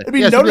 Yeah, It'd be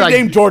yeah, so Notre it'd be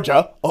Dame, like-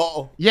 Georgia.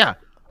 Oh. Yeah.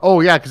 Oh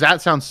yeah, because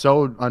that sounds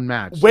so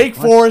unmatched. Wake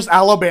What? Forest,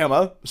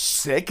 Alabama,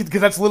 sick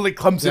because that's literally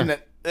Clemson.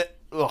 Yeah.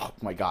 Oh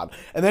my god!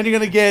 And then you're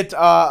gonna get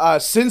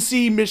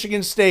Cincy,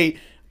 Michigan State,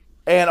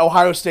 and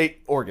Ohio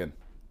State, Oregon.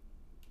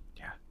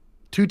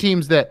 Two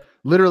teams that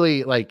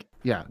literally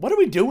What are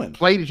we doing?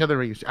 played each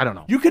other. I don't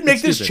know. You could make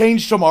It's this stupid.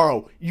 change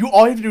tomorrow.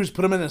 All you have to do is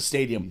put them in a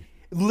stadium.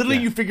 Literally,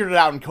 Yeah. you figured it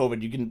out in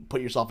COVID. You can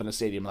put yourself in a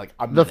stadium like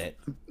a The minute.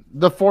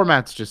 the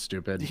format's just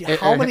stupid.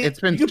 How many? It's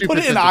been you can stupid put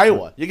it in since it's-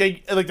 Iowa. You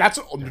get like that's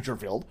a neutral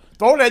field.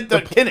 Throw it at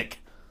the Kinnick.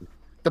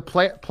 The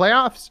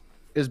playoffs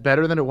is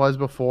better than it was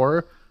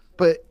before,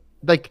 but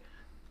like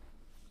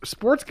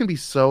sports can be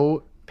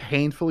so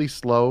painfully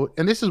slow,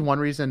 and this is one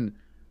reason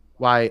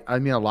why a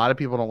lot of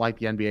people don't like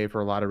the NBA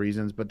for a lot of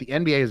reasons, but the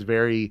NBA is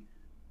very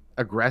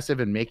aggressive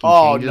in making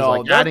Oh changes, no,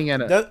 like adding in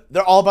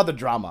they're all about the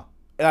drama,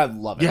 and I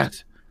love it.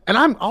 yes. And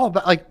I'm all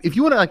about if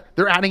you want to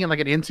they're adding in like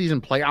an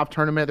in-season playoff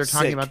tournament. They're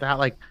talking Sick. about that.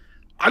 Like,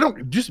 I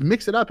don't just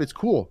mix it up. It's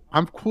cool.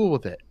 I'm cool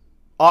with it.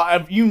 A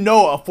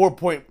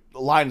 4-point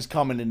line is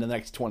coming in the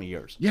next 20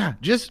 years. Yeah,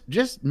 just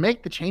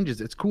make the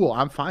changes. It's cool.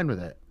 I'm fine with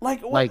it.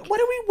 Like, Like-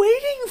 what are we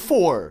waiting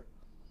for?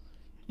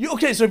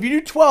 So if you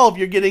do 12,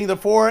 you're getting the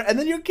 4, and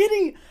then you're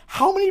getting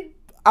how many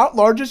out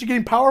larges? You're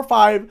getting Power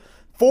 5,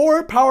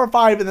 4 Power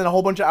 5, and then a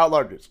whole bunch of out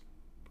larges.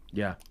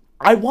 Yeah.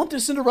 I want the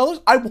Cinderellas.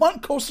 I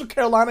want Coastal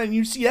Carolina and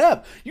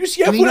UCF.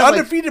 UCF And you went have,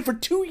 undefeated for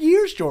 2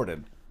 years,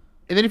 Jordan.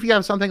 And then if you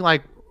have something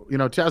like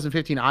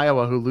 2015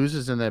 Iowa who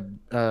loses in the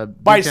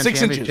By Big Ten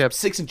 6 inches. championship,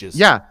 6 inches.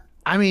 yeah,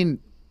 I mean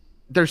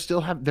they're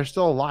still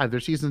alive. Their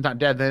season's not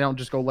dead. They don't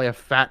just go lay a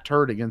fat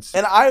turd against.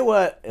 And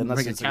Iowa, unless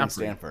Bring it's a against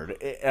Caffrey.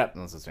 Stanford,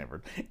 unless it's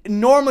Stanford, it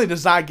normally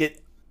does not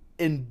get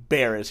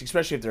embarrassed,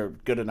 especially if they're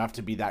good enough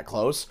to be that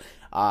close.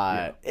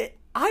 I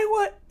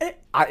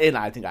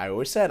think I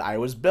always said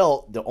Iowa's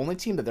built. The only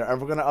team that they're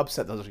ever going to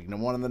upset, those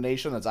number one in the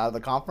nation that's out of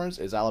the conference,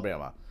 is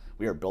Alabama.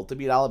 We are built to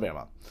beat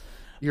Alabama.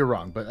 You're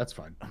wrong, but that's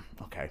fine.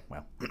 Okay,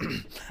 well,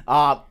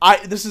 I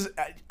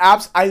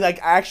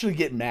actually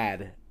get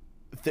mad.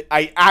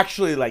 I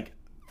actually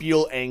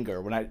feel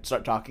anger when I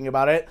start talking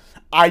about it.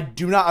 I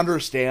do not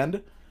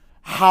understand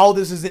how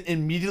this isn't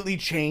immediately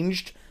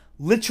changed.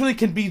 You think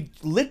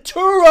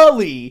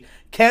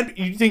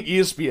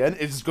ESPN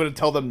is going to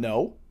tell them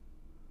no?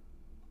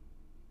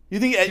 You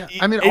think all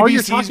you're ABC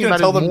is talking going to about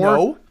tell is them more.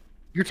 no?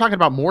 You're talking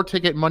about more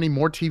ticket money,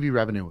 more TV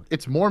revenue.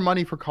 It's more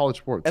money for college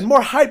sports. And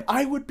more hype.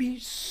 I would be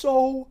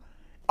so.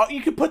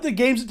 You could put the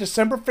games at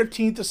December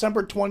 15th,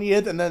 December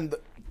 20th, and then.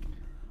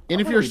 And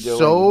if What you're are we doing?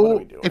 What are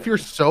we doing? if you're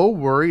so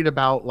worried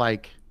about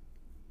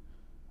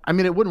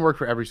it wouldn't work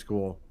for every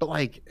school,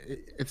 but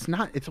it's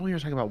not. It's only you're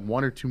talking about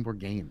one or two more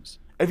games.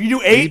 If you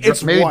do 8,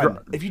 it's maybe 1. dro-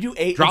 If you do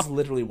 8, drop- it's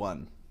literally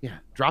 1. Yeah,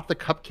 drop the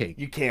cupcake.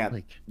 You can't.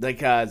 Like-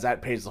 Because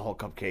that pays the whole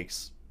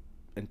Cupcake's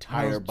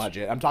entire Well,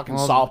 budget. I'm talking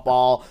well,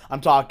 softball.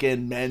 I'm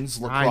talking men's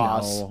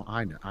lacrosse.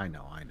 I know.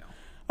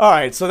 All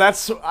right, so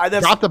that's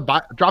Drop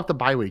the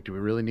bye week. Do we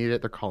really need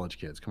it? They're college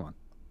kids. Come on.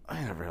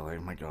 Yeah, really.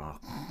 Oh my god.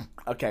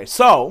 Okay,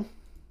 so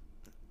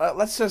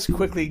let's just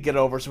quickly get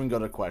over so we can go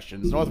to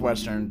questions.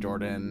 Northwestern,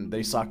 Jordan,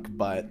 they suck,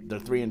 but they're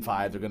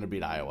 3-5. They're going to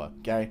beat Iowa.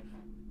 Okay.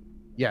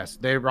 Yes,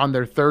 they're on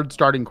their third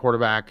starting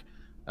quarterback.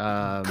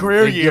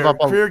 Career they year, give up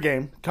career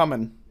game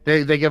coming.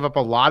 They give up a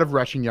lot of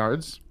rushing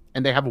yards,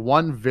 and they have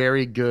one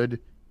very good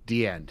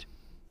D end.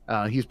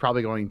 He's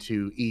probably going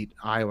to eat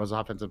Iowa's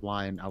offensive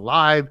line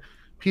alive.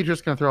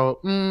 Peter's going to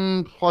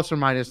throw plus or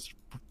minus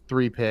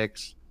 3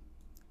 picks,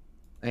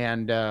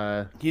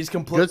 and He's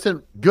complete.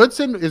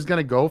 Goodson is going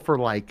to go for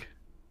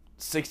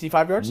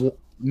 65 yards.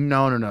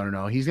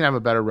 No. He's going to have a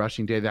better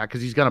rushing day than that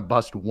because he's going to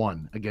bust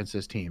one against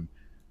this team.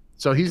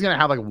 So he's going to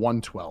have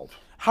 112.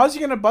 How's he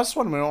going to bust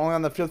one when we're only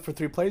on the field for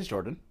 3 plays,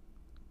 Jordan?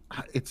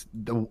 It's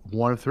the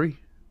one of 3.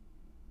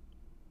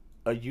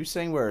 Are you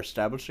saying we're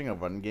establishing a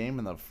run game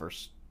in the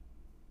first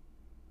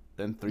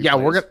then three Yeah,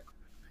 plays?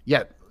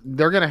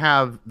 they're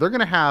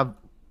gonna have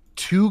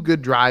two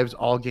good drives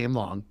all game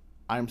long.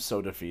 I'm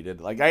so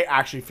defeated. Like I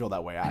actually feel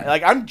that way.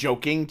 I'm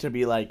joking to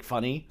be like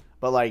funny,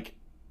 but like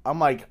I'm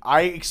like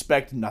I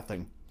expect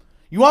nothing.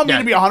 You want me Yeah.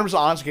 to be 100%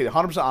 honest? Okay,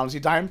 100% honesty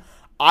time.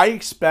 I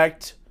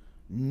expect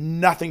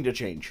nothing to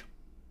change.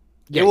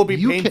 Yeah, It will be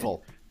you can-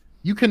 painful.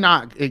 You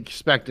cannot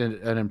expect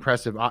an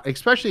impressive,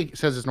 especially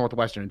says it's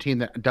Northwestern, a team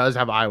that does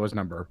have Iowa's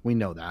number. We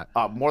know that.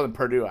 More than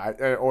Purdue,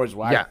 or is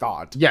what I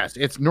thought. Yes,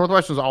 it's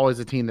Northwestern's always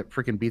a team that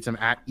freaking beats them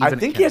at. I Even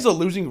think he has a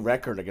losing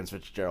record against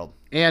Fitzgerald.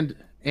 and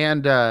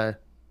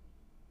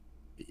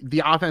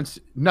the offense,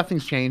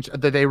 nothing's changed.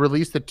 They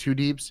released the two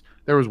deeps.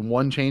 There was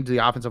one change to the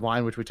offensive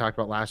line, which we talked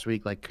about last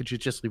week. Like, could you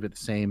just leave it the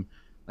same,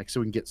 like, so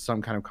we can get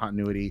some kind of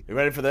continuity? You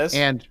ready for this?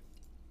 And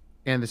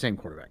the same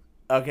quarterback.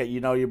 Okay, you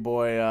know your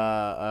boy.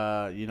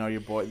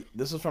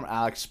 This is from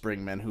Alex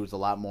Springman, who's a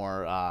lot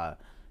more.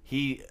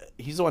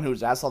 He's the one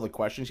who's asked all the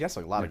questions. He asked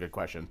like, a lot of good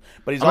questions,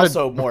 but he's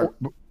also more.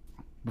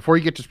 Before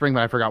you get to Springman,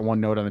 I forgot one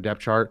note on the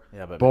depth chart.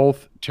 Yeah, but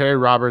both Terry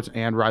Roberts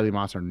and Riley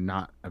Moss are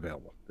not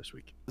available this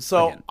week.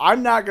 So again.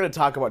 I'm not going to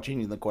talk about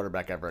changing the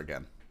quarterback ever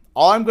again.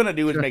 All I'm going to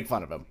do is make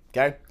fun of him,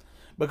 okay?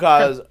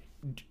 Because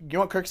you know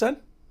what Kirk said?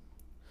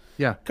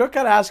 Yeah. Kirk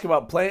got asked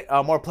about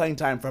more playing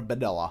time for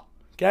Badella,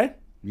 okay?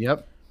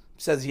 Yep.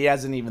 Says he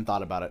hasn't even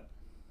thought about it.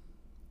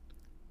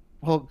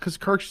 Well, because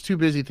Kirk's too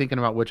busy thinking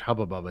about which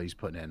Hubba Bubba he's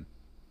putting in.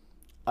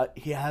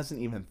 He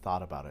hasn't even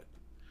thought about it.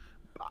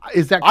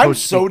 Is that I'm coach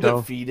so speak, though?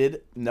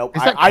 defeated. Nope.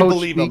 Is that I coach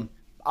believe speak? him.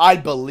 I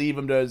believe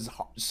him to his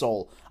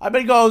soul. I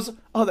bet he goes,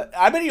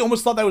 I bet he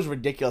almost thought that was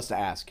ridiculous to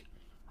ask.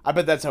 I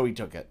bet that's how he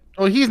took it.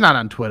 Oh, he's not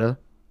on Twitter.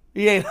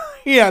 He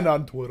ain't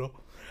on Twitter.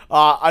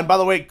 And by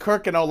the way,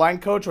 Kirk, an O-line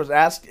coach, was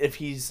asked if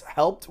he's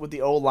helped with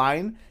the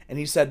O-line, and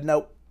he said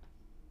nope.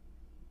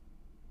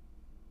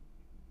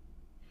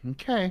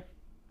 Okay.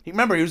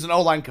 Remember, he was an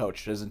O-line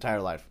coach his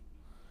entire life.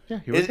 Yeah.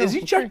 Here we go. Is he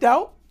Okay. checked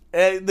out?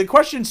 The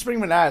question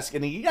Springman asked,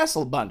 and he asked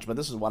a bunch, but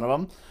this is one of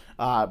them.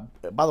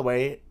 By the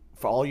way,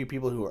 for all you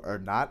people who are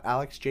not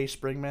Alex J.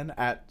 Springman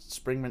at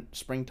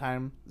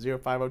Springtime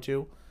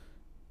 0502,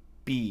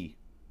 be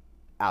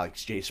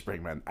Alex J.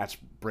 Springman at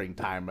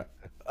Springtime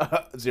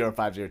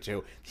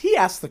 0502. He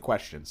asked the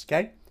questions,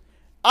 okay?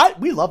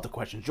 We love the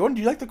questions. Jordan,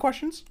 do you like the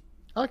questions?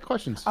 I like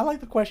questions. I like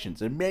the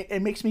questions.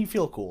 It makes me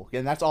feel cool,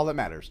 and that's all that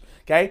matters,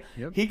 okay?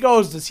 Yep. He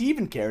goes, does he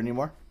even care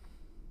anymore?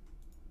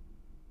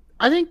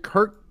 I think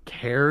Kirk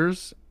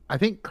cares. I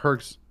think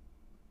Kirk's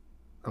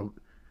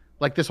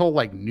like this whole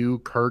like new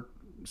Kirk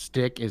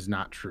stick is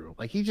not true.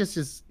 Like he's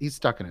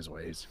stuck in his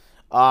ways.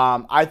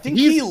 I think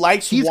he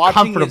likes he's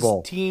watching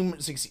comfortable. his team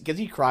succeed because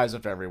he cries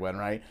after every win,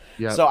 right?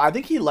 Yep. So I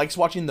think he likes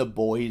watching the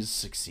boys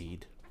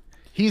succeed.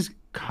 He's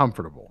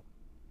comfortable.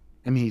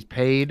 I mean, he's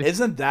paid.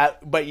 Isn't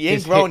that? But you ain't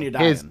His- growing, you're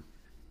dying.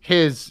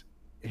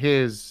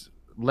 His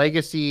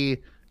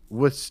legacy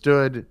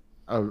withstood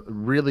a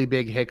really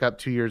big hiccup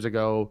 2 years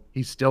ago.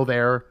 He's still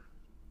there.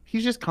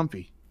 He's just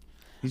comfy.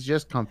 And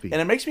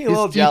And it makes me a his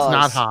little seat's jealous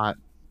not hot.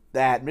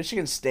 that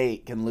Michigan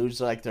State can lose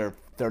like their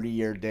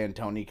 30-year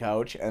D'Antoni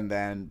coach, and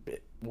then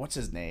what's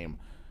his name?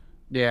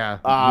 Yeah.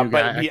 new But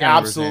guy. I be can't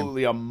remember his name.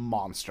 absolutely a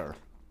monster.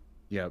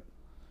 Yep.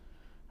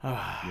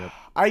 Yep.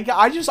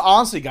 I just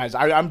honestly, guys,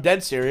 I'm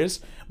dead serious.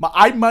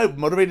 I'm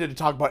motivated to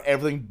talk about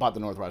everything but the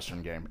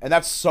Northwestern game, and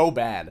that's so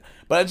bad.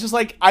 But it's just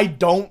like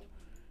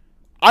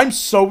I'm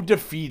so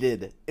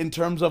defeated in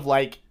terms of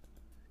like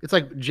It's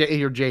like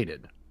you're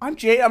jaded. I'm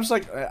just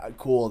like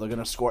cool. They're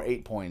gonna score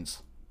 8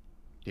 points.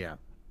 Yeah.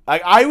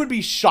 Like I would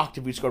be shocked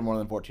if we scored more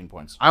than 14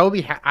 points. I will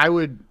be. I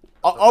would.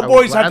 Our I would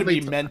boys have to be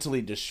gladly-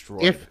 mentally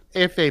destroyed.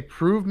 If they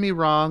prove me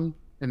wrong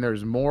and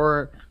there's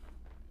more,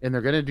 and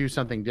they're gonna do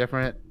something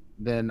different,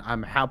 then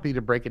I'm happy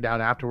to break it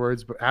down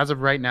afterwards. But as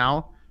of right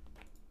now,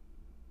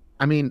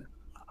 I mean,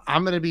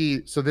 I'm gonna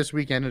be. So this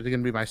weekend is gonna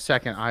be my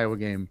second Iowa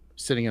game,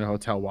 sitting in a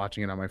hotel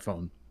watching it on my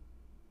phone.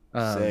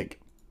 Sick.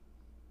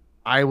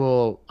 I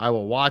will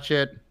watch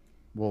it.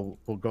 We'll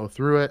go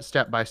through it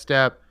step by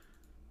step.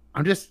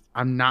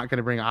 I'm not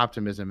gonna bring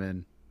optimism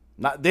in.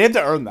 They had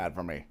to earn that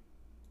from me.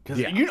 Because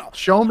Yeah. you know,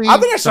 Show me. I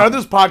think I started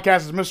something. this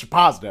podcast as Mr.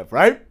 Positive,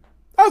 right?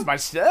 That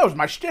was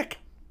my shtick.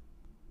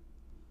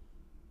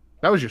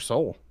 That was your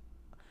soul.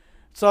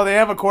 So they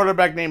have a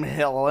quarterback named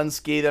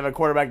Helinski. They have a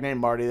quarterback named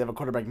Marty. They have a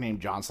quarterback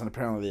named Johnson.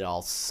 Apparently, they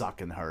all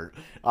suck and hurt.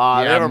 They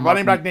have a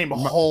running back named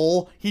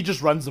Hull. He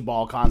just runs the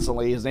ball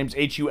constantly. His name's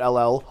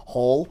Hull,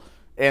 Hull.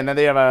 And then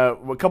they have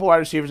a couple wide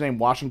receivers named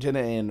Washington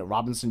and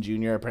Robinson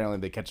Jr. Apparently,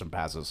 they catch some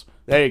passes.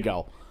 There you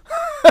go.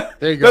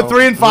 There you go.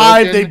 They're 3-5.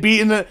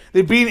 Broken.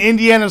 They beat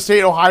Indiana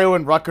State, Ohio,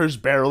 and Rutgers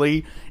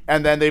barely,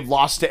 and then they've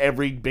lost to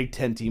every Big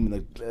Ten team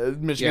in the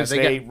Michigan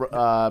State,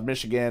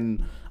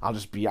 Michigan.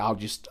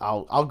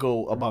 I'll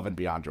go above and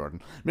beyond,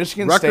 Jordan.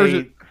 Michigan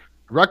State,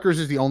 Rutgers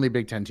is the only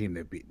Big Ten team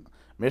they've beaten.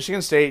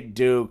 Michigan State,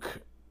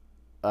 Duke,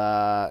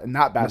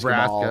 not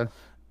basketball,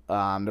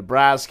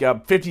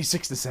 Nebraska,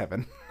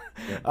 56-7,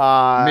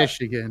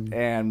 Michigan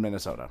and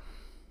Minnesota.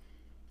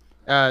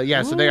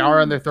 Yeah, so they are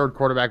on their third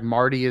quarterback.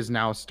 Marty is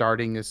now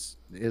starting. Is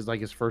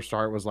like his first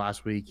start was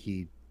last week.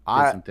 He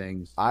did some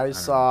things. I don't know.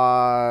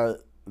 saw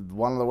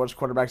one of the worst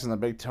quarterbacks in the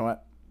Big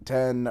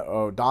Ten,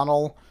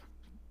 O'Donnell,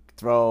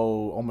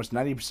 throw almost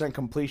 90%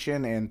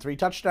 completion and 3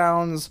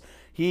 touchdowns.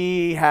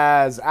 He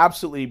has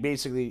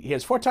he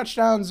has 4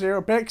 touchdowns,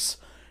 0 picks.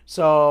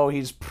 So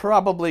he's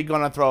probably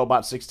going to throw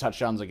about 6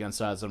 touchdowns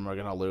against us, and we're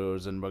going to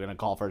lose, and we're going to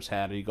call for his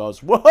head. And he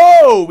goes,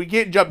 whoa, we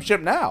can't jump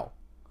ship now.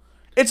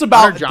 It's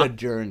about the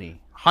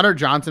journey. Hunter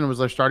Johnson was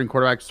their starting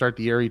quarterback to start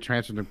the year. He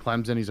transferred to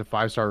Clemson. He's a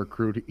 5-star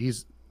recruit.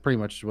 He's pretty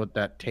much what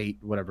that Tate,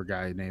 whatever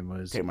guy name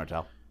was. Tate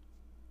Martell.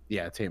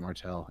 Yeah, Tate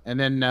Martell. And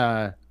then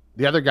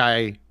the other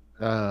guy,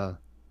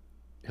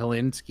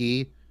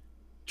 Hilinski,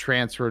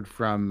 transferred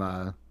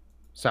from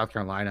South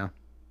Carolina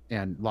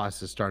and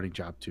lost his starting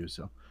job too.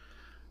 So,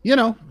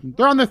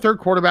 they're on their third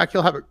quarterback.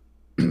 He'll have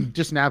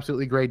just an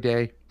absolutely great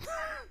day.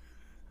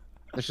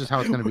 That's just how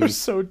it's going to be. We're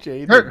so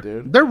jaded,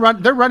 dude. Their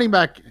running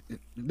back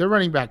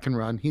can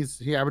run. He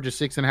averages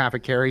 6.5 a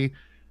carry.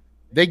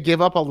 They give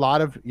up a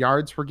lot of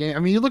yards per game. I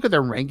mean, you look at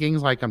their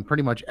rankings, like on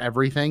pretty much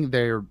everything,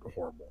 they're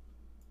horrible.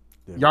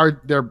 Yeah.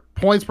 Their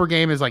points per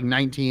game is like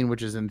 19,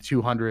 which is in the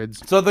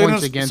 200s.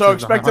 So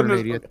expect them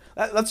to.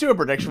 Let's do a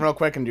prediction real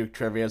quick and do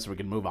trivia so we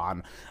can move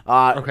on.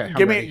 Okay,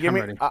 give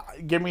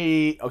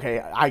me. Okay,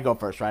 I go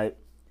first, right?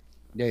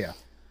 Yeah.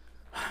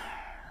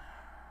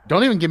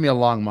 Don't even give me a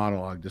long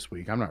monologue this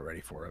week. I'm not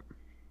ready for it.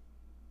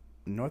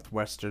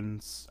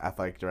 Northwestern's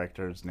athletic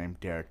director is named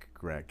Derek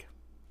Gregg.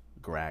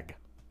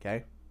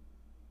 Okay?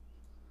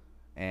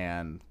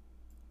 And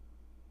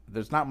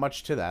there's not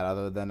much to that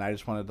other than I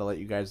just wanted to let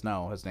you guys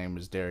know his name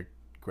is Derek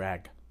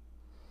Gregg.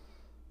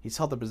 He's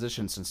held the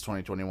position since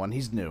 2021.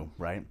 He's new,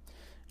 right?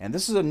 And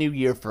this is a new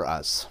year for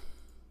us.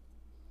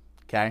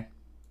 Okay?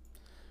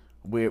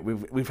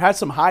 We've had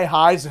some high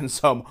highs and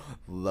some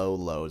low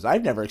lows.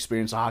 I've never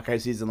experienced a Hawkeye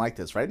season like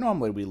this, right?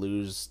 Normally we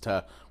lose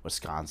to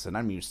Wisconsin.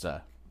 I'm used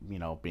to,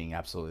 being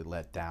absolutely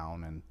let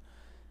down, and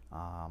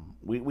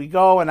we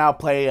go and now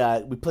play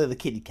the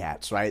kitty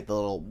cats, right? The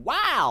little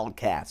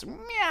Wildcats,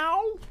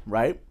 meow,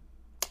 right?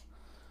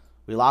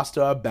 We lost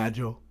to a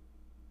badger.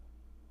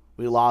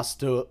 We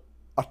lost to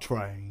a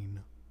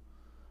train.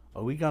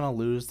 Are we gonna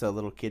lose to a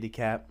little kitty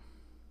cat?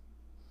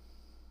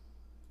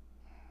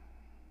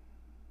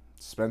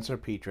 Spencer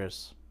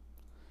Petras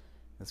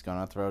is going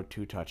to throw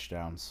 2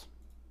 touchdowns.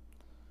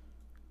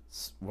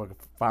 We're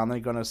finally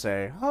going to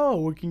say,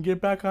 oh, we can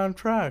get back on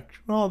track.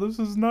 Oh, this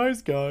is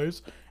nice,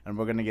 guys. And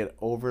we're going to get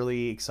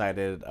overly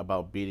excited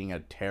about beating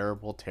a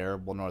terrible,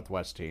 terrible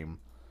Northwest team.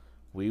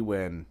 We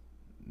win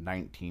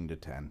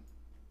 19-10.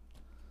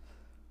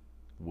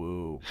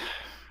 Woo.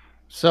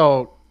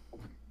 So,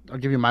 I'll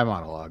give you my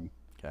monologue.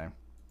 Okay.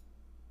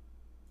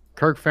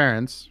 Kirk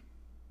Ferentz,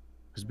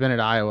 who's been at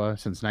Iowa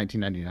since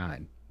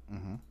 1999.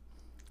 Mm-hmm.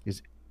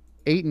 Is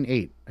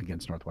 8-8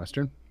 against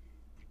Northwestern.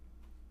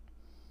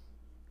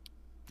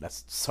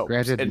 That's so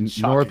granted.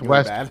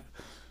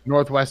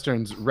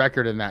 Northwestern's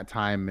record in that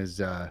time is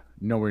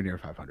nowhere near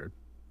 500.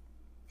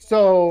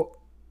 So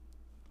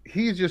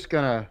he's just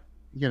gonna,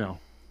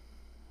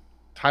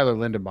 Tyler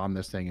Lindenbaum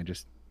this thing and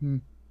just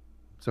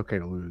it's okay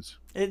to lose.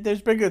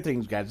 There's bigger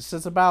things, guys. This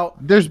is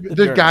about there's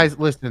guys.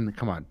 Listen,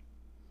 come on.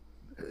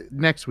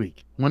 Next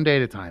week, one day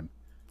at a time.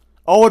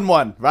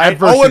 0-1, right?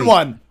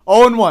 0-1.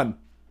 0-1.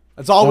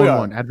 That's all we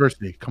are.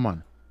 Adversity. Come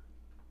on.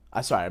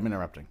 Sorry, I'm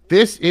interrupting.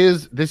 This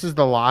is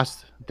the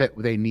loss that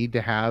they need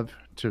to have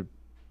to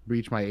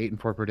reach my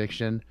 8-4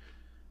 prediction.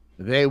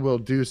 They will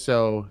do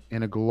so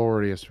in a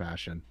glorious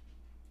fashion.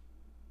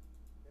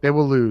 They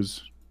will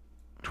lose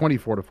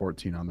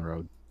 24-14 on the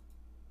road.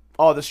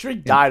 Oh, the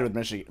streak died with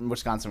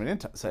Wisconsin. We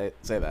didn't say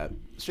that.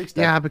 The streak's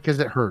dead. Yeah, because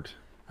it hurt.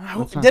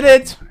 Did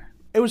it?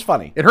 It was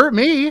funny. It hurt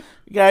me.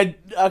 Yeah,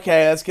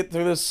 okay, let's get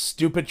through this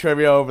stupid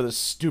trivia over this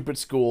stupid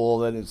school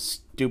that is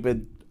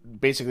stupid.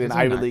 Basically an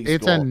Ivy League school.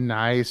 It's a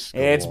nice school.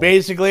 It's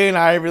basically an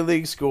Ivy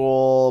League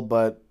school,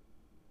 but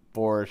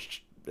for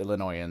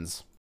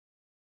Illinoisans.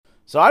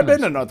 So I've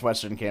been to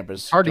Northwestern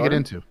campus. Hard to get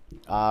into.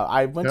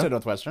 I went to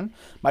Northwestern.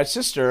 My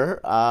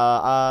sister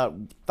thought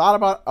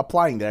about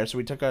applying there, so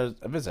we took a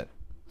visit.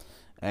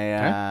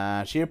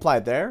 And she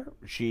applied there.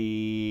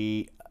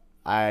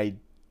 I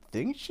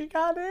think she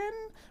got in.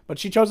 But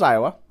she chose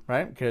Iowa,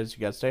 right? Because you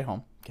got to stay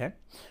home. Okay.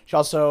 She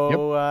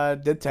also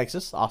did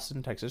Texas,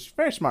 Austin, Texas.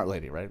 Very smart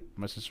lady, right?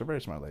 My sister,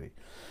 very smart lady.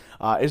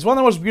 It's one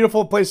of the most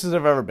beautiful places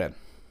I've ever been.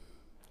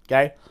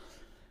 Okay.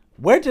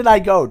 Where did I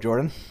go,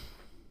 Jordan?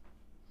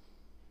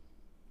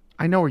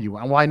 I know where you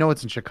went. Well, I know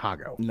it's in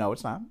Chicago. No,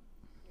 it's not.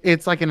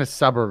 It's like in a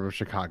suburb of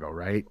Chicago,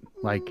 right?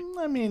 Like,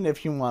 I mean,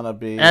 if you want to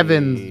be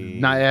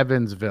not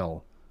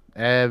Evansville.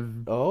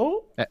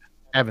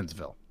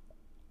 Evansville.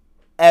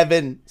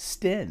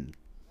 Evanston.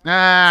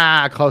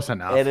 Close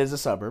enough. It is a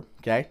suburb,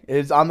 okay? It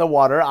is on the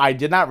water. I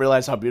did not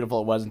realize how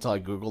beautiful it was until I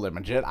Googled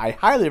image it. I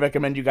highly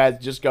recommend you guys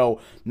just go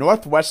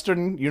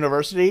Northwestern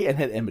University and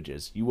hit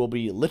images. You will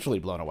be literally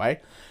blown away.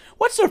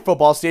 What's their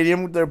football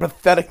stadium? Their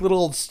pathetic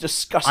little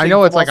disgusting. I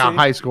know it's football like a stadium?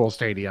 high school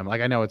stadium. Like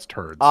I know it's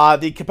turds.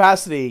 The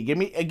capacity. Give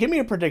me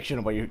a prediction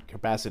of what your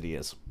capacity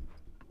is.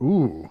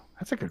 Ooh,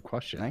 that's a good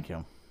question. Thank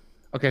you.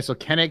 Okay, so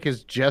Kinnick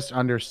is just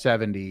under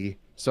 70.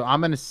 So I'm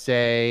gonna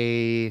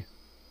say,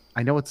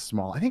 I know it's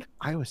small. I think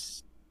I'm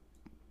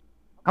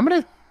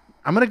gonna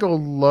go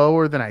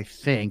lower than I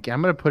think.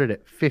 I'm gonna put it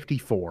at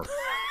 54.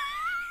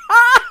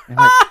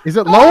 Is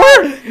it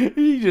lower?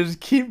 You just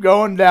keep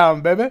going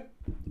down, baby.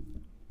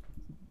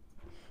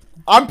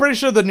 I'm pretty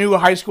sure the new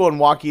high school in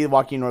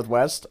Waukee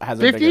Northwest has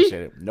a 50? bigger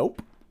stadium.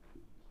 Nope.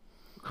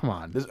 Come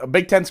on, This is a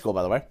Big Ten school,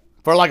 by the way,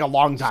 for like a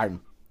long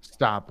time.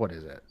 stop. What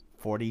is it?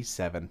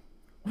 47.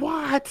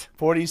 What?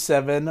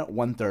 47,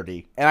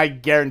 130. And I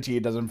guarantee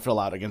it doesn't fill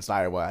out against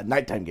Iowa.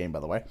 Nighttime game, by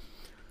the way.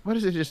 What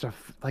is it? Just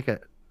like a.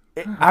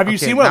 Have you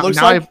Okay, seen what it now- looks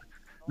now like?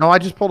 No, I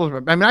just pulled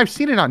it. I mean, I've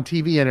seen it on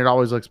TV, and it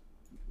always looks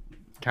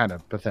kind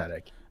of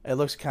pathetic. It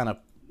looks kind of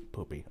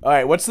poopy. All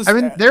right, what's this? I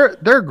mean, they're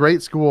a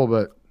great school,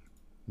 but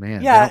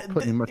man, yeah, they don't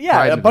put any much yeah,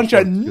 pride a into bunch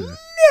of sports, do they?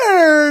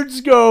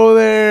 nerds go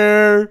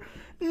there.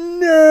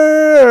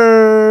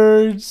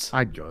 Nerds.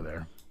 I'd go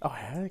there. Oh,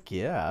 heck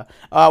yeah.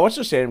 What's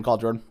your stadium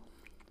called, Jordan?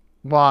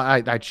 Well,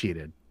 I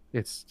cheated.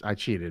 I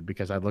cheated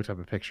because I looked up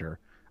a picture.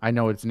 I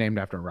know it's named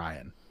after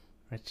Ryan.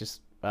 It's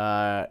just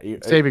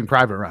Saving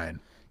Private Ryan.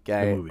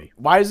 okay. the movie.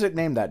 Why is it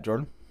named that,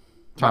 Jordan?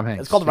 Tom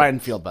Hanks. It's called Ryan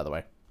Field, by the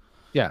way.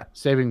 Yeah,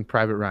 Saving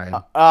Private Ryan.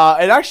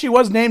 It actually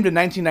was named in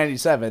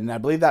 1997. I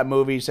believe that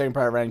movie, Saving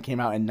Private Ryan, came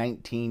out in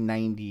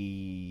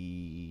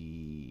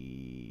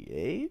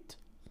 1998.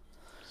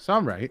 So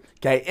I'm right.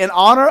 Okay, in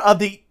honor of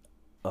the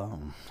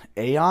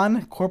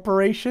Aon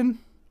Corporation,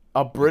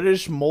 a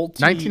British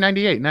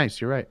 1998. Nice.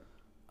 You're right.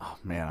 Oh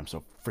man, I'm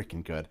so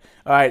freaking good.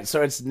 All right,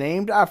 so it's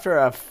named after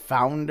a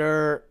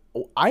founder.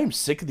 Oh, I am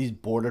sick of these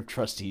board of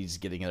trustees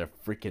getting their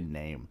freaking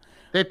name.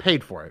 They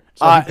paid for it.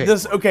 So he paid for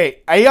it.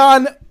 Okay,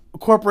 Aon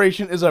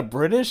Corporation is a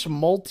British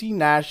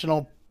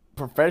multinational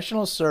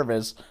professional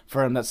service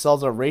firm that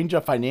sells a range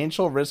of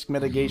financial risk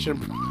mitigation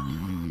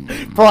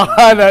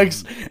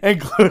products,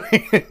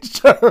 including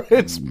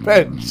insurance,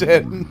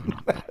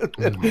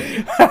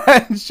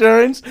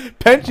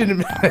 pension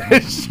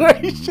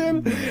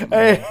administration,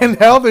 and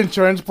health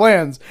insurance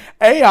plans.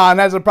 Aon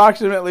has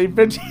approximately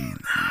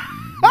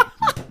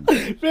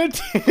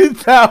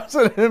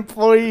 15,000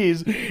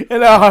 employees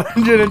in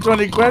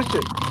 120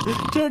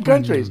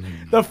 countries.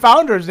 The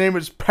founder's name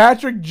is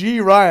Patrick G.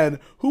 Ryan,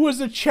 who was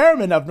the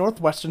chairman of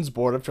Northwestern's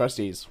Board of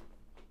Trustees.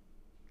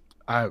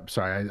 I'm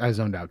sorry, I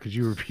zoned out. Could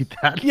you repeat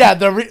that? Yeah,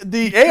 the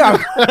Aon.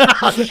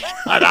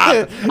 Shut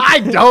up. I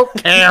don't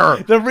care.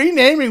 The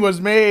renaming was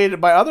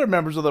made by other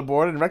members of the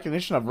board in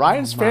recognition of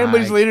Ryan's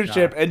family's my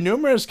leadership and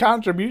numerous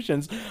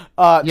contributions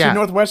to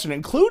Northwestern,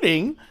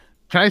 including.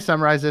 Can I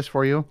summarize this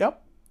for you?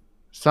 Yep.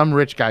 Some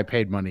rich guy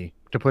paid money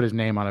to put his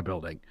name on a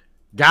building.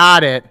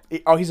 Got it.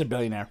 Oh, he's a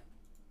billionaire.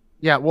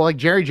 Yeah, well, like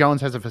Jerry Jones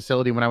has a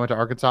facility. When I went to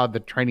Arkansas, the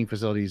training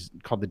facility is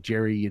called the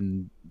Jerry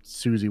and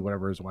Susie,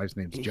 whatever his wife's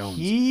name's Jones.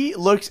 He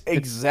looks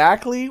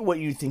exactly what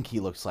you think he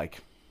looks like.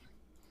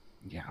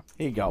 Yeah,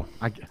 Here you go.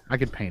 I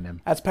could paint him.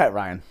 That's Pat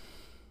Ryan.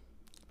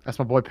 That's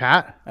my boy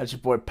Pat. That's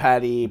your boy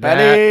Patty. Pat,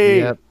 Patty.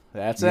 yep.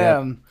 That's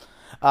Yep. him.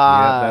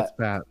 Yeah,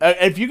 that's Pat.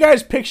 If you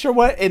guys picture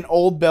what an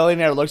old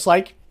billionaire looks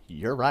like,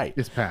 you're right.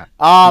 It's Pat.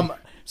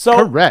 So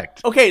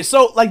Correct. Okay,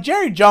 so like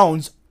Jerry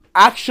Jones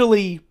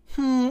actually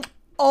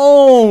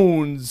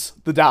owns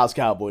the Dallas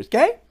Cowboys.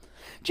 Okay,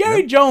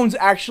 Jerry Jones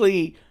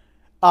actually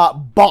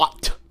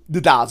bought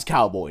the Dallas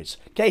Cowboys.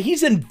 Okay,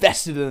 he's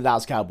invested in the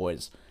Dallas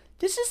Cowboys.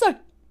 This is a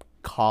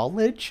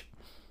college,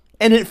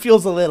 and it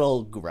feels a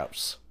little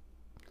gross.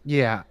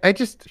 Yeah, I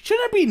just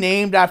Shouldn't it be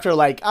named after,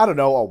 like, I don't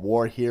know, a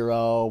war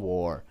hero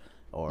or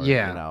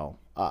Yeah.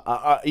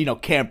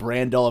 Camp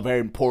Randall, a very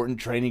important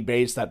training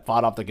base that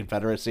fought off the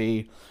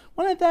Confederacy?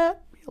 Wouldn't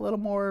that be a little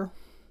more?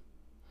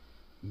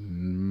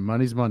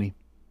 money's money.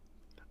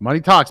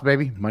 Money talks,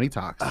 baby. Money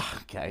talks.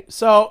 Okay,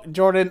 so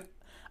Jordan,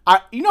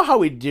 you know how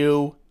we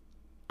do.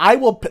 I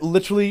will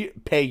literally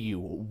pay you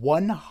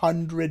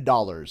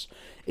 $100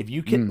 if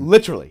you can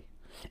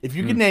if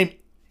you can name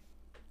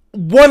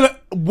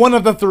one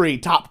of the 3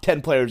 top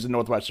 10 players in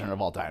Northwestern of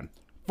all time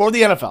for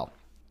the NFL.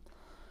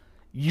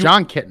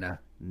 John Kitna.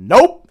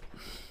 Nope.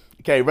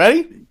 Okay,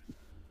 ready?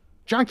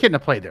 John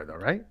Kitna played there though,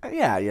 right?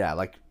 Yeah,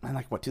 like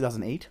what,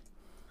 2008?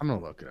 I'm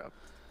gonna look it up.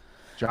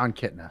 John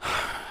Kitna.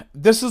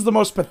 This is the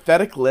most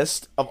pathetic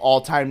list of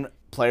all-time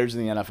players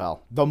in the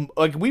NFL.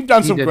 We've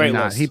done some He did great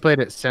not. lists. He played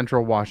at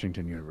Central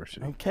Washington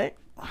University. Okay.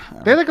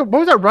 They what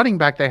was that running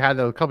back they had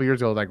though a couple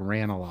years ago? Like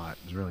ran a lot.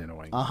 It was really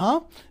annoying.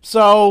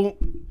 So,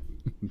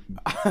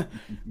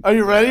 are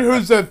you ready?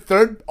 Who's the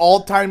 3rd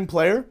all-time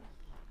player?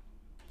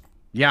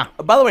 Yeah.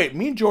 By the way,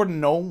 me and Jordan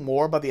know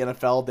more about the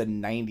NFL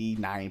than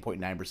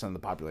 99.9% of the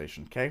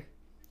population, okay?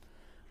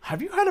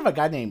 Have you heard of a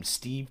guy named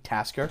Steve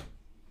Tasker?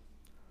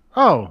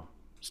 Oh,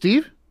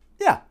 Steve,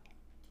 Yeah.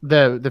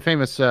 the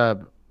famous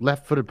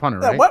left-footed punter,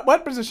 right?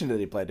 What position did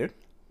he play, dude?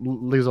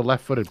 He's a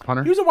left-footed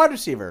punter. He was a wide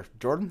receiver,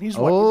 Jordan. He's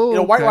a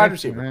Oh, white okay. wide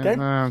receiver. Okay.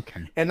 Okay.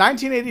 In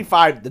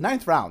 1985, the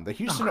 9th round, the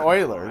Houston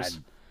Oilers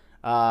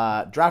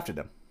drafted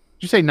him.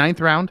 Did you say 9th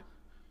round?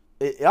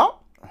 Yeah.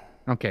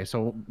 Okay,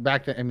 so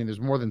back then, I mean,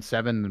 there's more than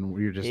 7, and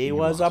we're just. He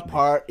was a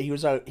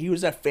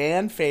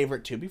fan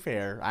favorite. To be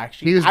fair,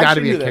 He was got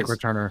to be a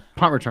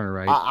punt returner,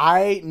 right?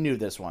 I knew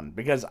this one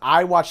because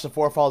I watched the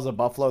Four Falls of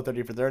Buffalo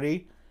 30 for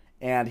 30,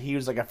 and he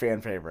was like a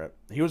fan favorite.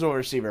 He was a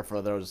receiver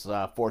for those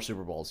 4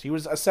 Super Bowls. He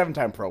was a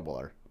 7-time Pro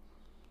Bowler.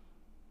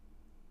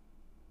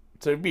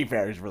 So to be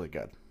fair, he's really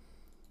good.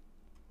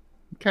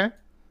 Okay.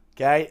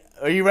 Okay,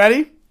 are you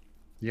ready?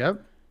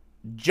 Yep.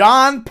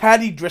 John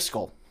Patty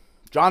Driscoll.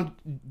 John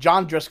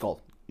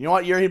Driscoll. You know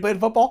what year he played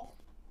football?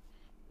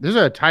 There's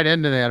a tight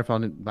end in the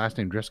NFL last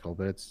name Driscoll,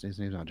 but his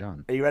name's not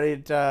John. Are you ready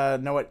to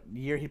know what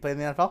year he played in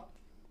the NFL?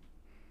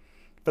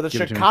 For the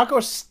Give it to me. Chicago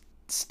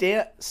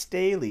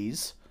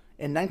Staleys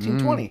in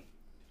 1920.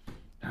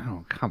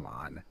 Oh, come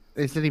on.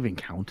 This didn't even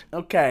count.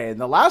 Okay,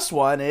 and the last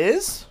one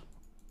is,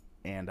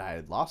 and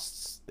I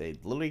lost. They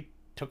literally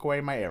took away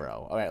my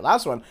arrow. All right,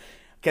 last one.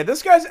 Okay,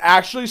 this guy's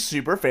actually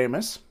super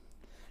famous,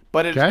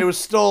 but it was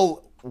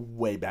still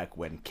way back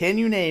when. Can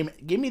you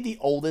give me the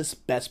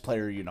oldest, best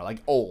player you know?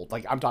 Like old.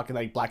 Like I'm talking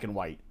like black and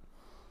white.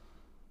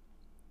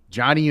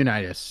 Johnny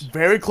Unitas.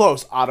 Very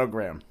close, Otto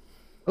Graham.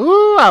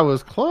 Ooh, I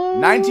was close.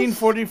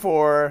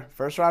 1944,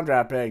 first round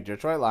draft pick,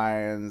 Detroit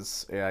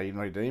Lions. Yeah, he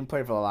didn't even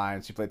play for the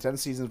Lions. He played 10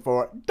 seasons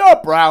for the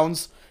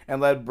Browns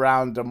and led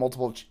Brown to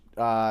multiple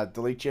the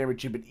league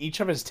championship in each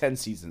of his 10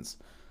 seasons.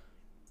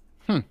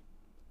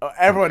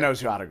 Everyone knows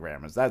who Otto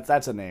Graham is.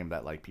 That's a name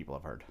that like people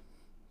have heard.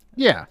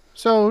 Yeah.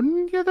 So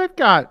yeah, that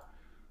got.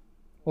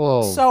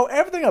 Whoa. So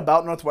everything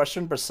about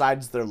Northwestern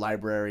besides their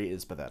library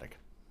is pathetic.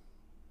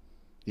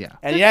 Yeah.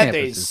 And Their yet campus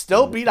they is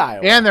still cool. beat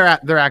Iowa. And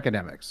they're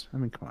academics. I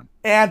mean, come on.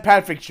 And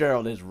Pat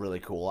Fitzgerald is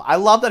really cool. I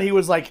love that he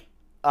was like,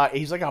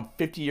 he's like a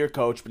 50-year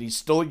coach, but he's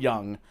still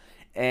young.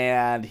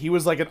 And he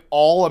was like an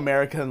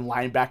all-American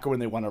linebacker when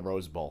they won a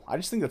Rose Bowl. I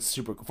just think that's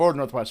super cool. For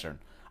Northwestern.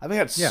 I think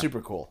that's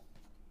super cool.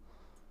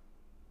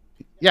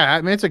 Yeah,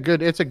 I mean, it's a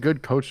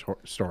good coach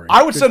story.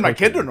 I would send my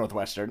kid to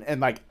Northwestern in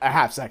like a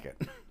half second.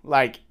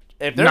 Like,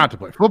 if they're not to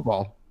play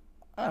football.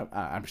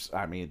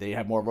 I mean, they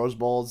have more Rose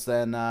Bowls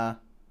than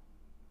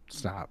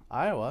Stop.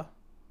 Iowa.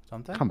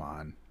 Something. Come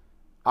on.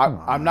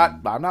 I'm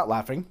not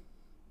laughing.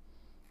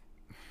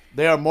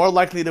 They are more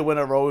likely to win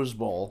a Rose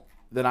Bowl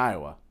than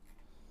Iowa.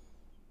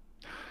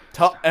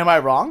 Am I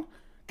wrong?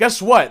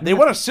 Guess what? They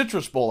won a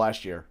Citrus Bowl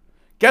last year.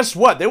 Guess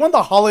what? They won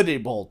the Holiday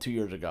Bowl 2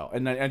 years ago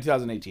in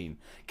 2018.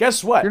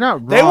 Guess what? You're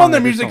not wrong. They won the I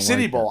just Music don't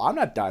City like Bowl. I'm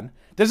not done.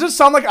 Does this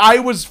sound like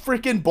Iowa's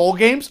freaking bowl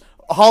games?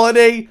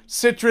 Holiday,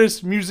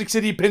 Citrus, Music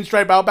City,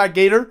 Pinstripe, Outback,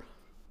 Gator?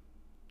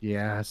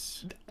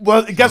 Yes.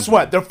 Well, guess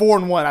what? They're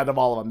 4-1 out of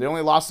all of them. They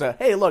only lost to,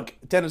 hey, look,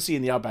 Tennessee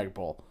in the Outback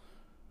Bowl.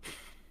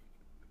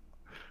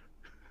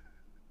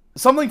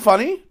 Something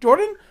funny,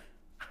 Jordan?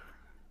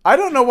 I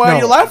don't know why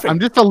you're laughing. I'm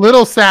just a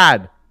little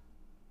sad.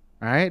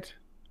 All right?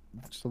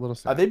 Just a little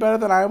sad. Are they better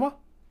than Iowa?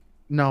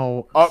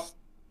 No.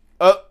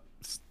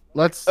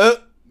 Let's.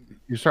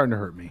 You're starting to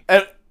hurt me.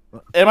 Am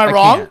I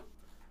wrong? Can't.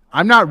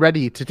 I'm not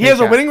ready to take He has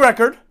a winning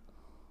record.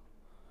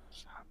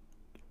 Stop.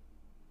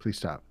 Please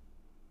stop.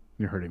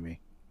 You're hurting me.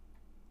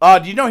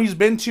 Do you know he's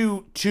been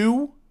to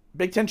 2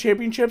 Big Ten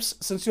championships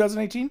since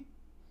 2018?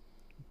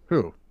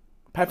 Who?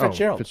 Pat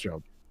Fitzgerald.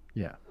 Fitzgerald.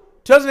 Yeah.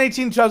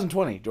 2018,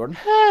 2020, Jordan.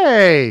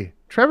 Hey,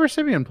 Trevor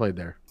Simeon played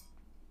there.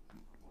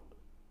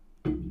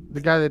 The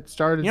guy that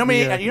started. You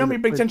know how many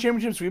Big Ten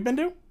championships we've been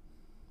to?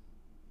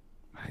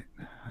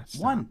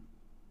 Stop. 1.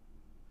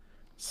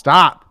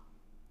 Stop.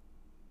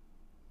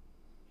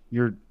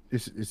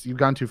 You've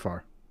gone too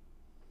far.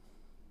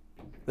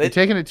 You're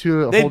taking it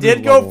to a They whole did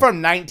new go level.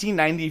 from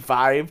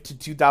 1995 to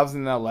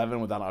 2011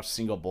 without a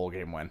single bowl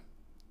game win.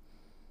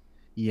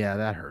 Yeah,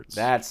 that hurts.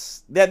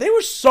 They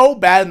were so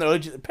bad in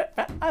the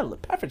early.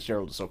 Pat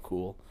Fitzgerald is so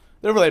cool.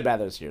 They're really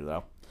bad this year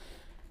though.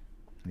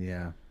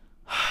 Yeah.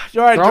 All right,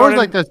 They're always Jordan.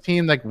 like this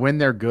team. Like when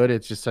they're good,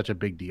 it's just such a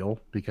big deal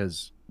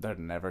because They're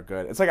never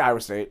good. It's like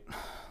Iowa State.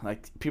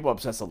 Like people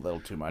obsess a little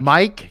too much.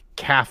 Mike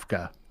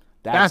Kafka.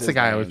 That's the his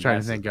guy I name. was trying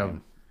That's to think his of.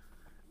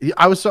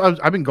 name.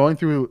 I've been going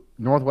through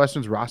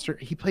Northwestern's roster.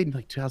 He played in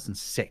like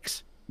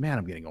 2006. Man,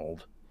 I'm getting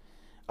old.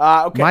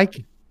 Okay.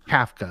 Mike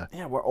Kafka.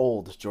 Yeah, we're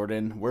old,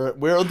 Jordan.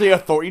 We're the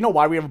authority. You know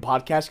why we have a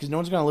podcast? Because no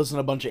one's going to listen to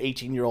a bunch of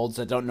 18-year-olds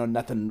that don't know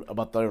nothing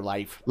about their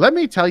life. Let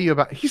me tell you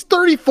about. He's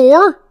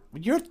 34.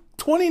 You're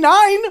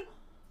 29.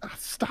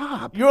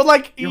 Stop. You're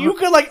like you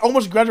could like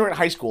almost graduate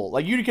high school.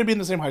 Like you could be in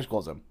the same high school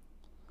as him.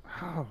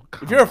 Oh,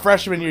 If you're a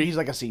freshman, he's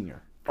like a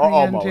senior. Or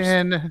almost.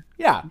 Brandon.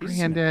 Yeah.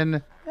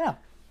 Brandon. Yeah.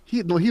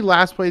 He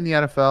last played in the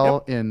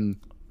NFL in.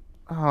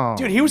 Oh,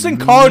 Dude, he was in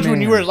college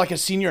when you were like a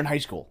senior in high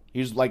school. He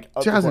was like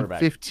a quarterback.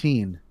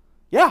 2015.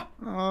 Yeah.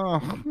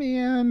 Oh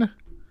man.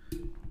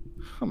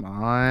 Come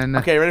on.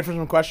 Okay, ready for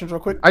some questions real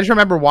quick? I just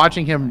remember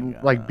watching him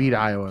like beat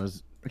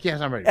Iowa's.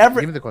 Yes, I'm ready. Give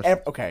me the question.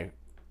 Okay.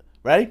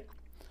 Ready?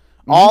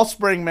 All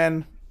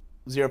Springmen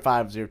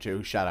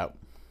 0502 shout out.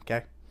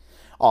 Okay?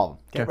 All of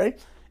them. Okay, ready?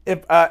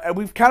 If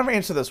we've kind of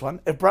answered this one,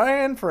 if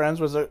Brian Ferentz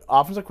was an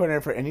offensive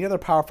coordinator for any other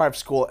Power 5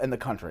 school in the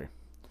country,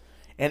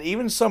 and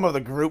even some of the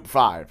Group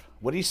 5,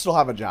 would he still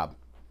have a job?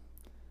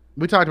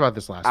 We talked about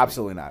this last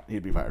Absolutely not.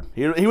 He'd be fired.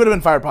 He would have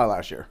been fired probably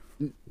last year.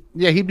 week.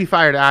 Yeah, he'd be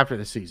fired after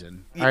the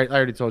season. I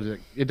already told you that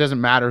it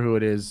doesn't matter who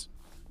it is.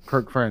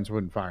 Kirk Ferentz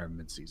wouldn't fire him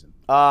mid-season.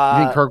 You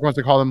think Kirk wants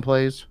to call them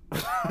plays?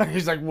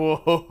 He's like,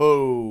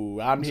 whoa,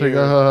 I'm It's here.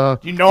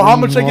 like, Do you know how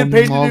much I get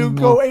paid to do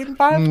go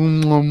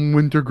 8-5?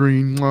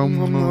 Wintergreen.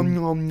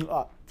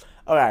 All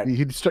right.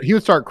 He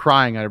would start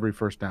crying at every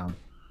first down.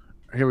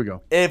 Here we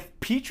go. If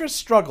Petrus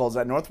struggles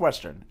at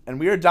Northwestern and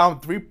we are down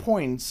 3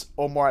 points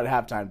or more at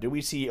halftime, do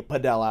we see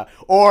Padilla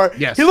or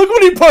Yes. Look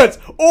what he puts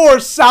or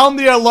sound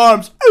the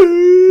alarms?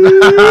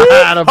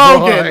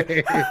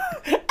 Attaboy.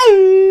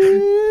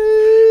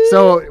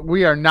 So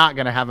we are not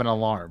going to have an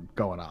alarm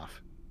going off.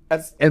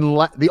 That's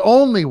The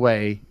only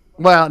way,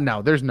 well,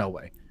 no, there's no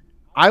way.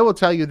 I will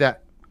tell you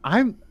that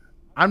I'm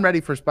ready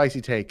for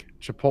spicy take,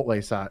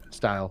 Chipotle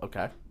style.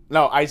 okay.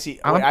 No, icy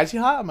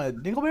hot. I'm a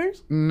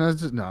dingleberries. No,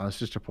 it's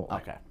just Chipotle.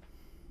 Okay.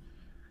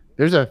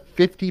 There's a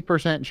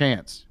 50%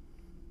 chance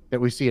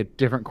that we see a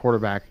different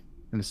quarterback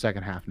in the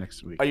second half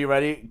next week. Are you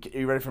ready? Are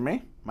you ready for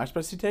me? My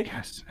spicy take?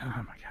 Yes. Oh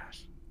my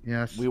gosh.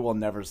 Yes. We will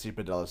never see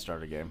Padilla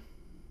start a game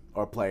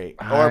or play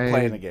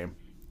in a game.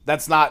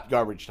 That's not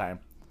garbage time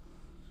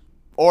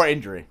or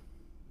injury.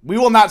 We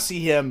will not see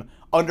him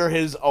under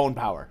his own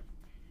power.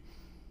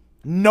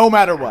 No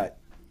matter what.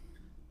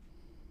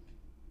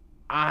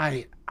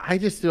 I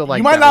just feel like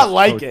you might that not was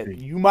like supposed it. to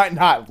be. You might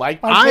not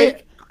like my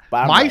take.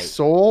 But My right.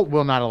 soul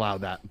will not allow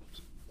that.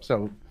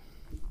 So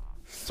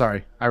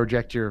sorry. I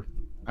reject your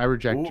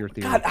theory.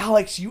 God,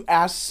 Alex, you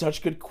asked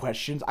such good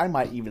questions. I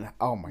might even.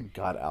 Oh my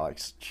God,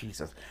 Alex,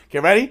 Jesus. Okay,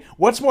 ready?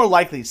 What's more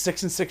likely,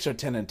 6-6 or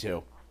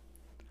 10-2?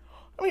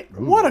 I mean,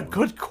 what a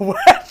good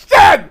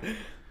question.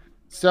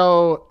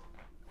 So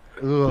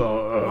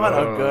What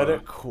a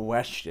good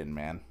question,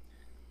 man.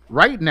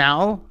 right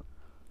now,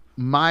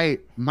 my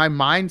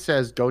mind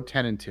says go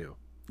 10-2.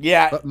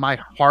 Yeah, But my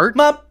heart,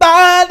 my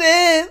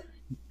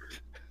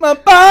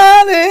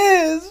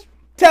body's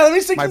telling me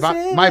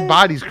 6-6. my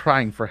body's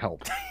crying for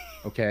help.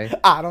 Okay.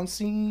 I don't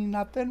see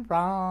nothing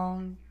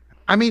wrong.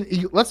 I mean,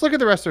 let's look at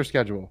the rest of their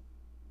schedule.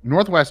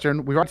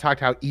 Northwestern, we've already talked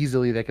how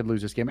easily they could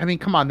lose this game. I mean,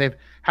 come on, they've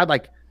had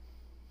like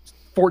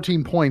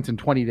 14 points in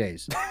 20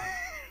 days.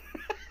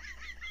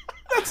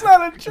 That's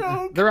not a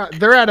joke. They're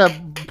at a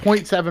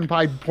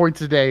 0.75 points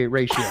a day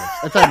ratio.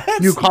 That's a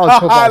new college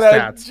football Not a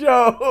stats.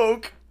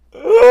 joke.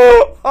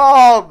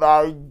 Oh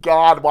my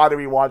God! Why do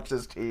we watch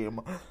this team?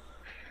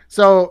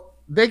 So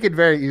they could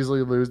very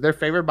easily lose. They're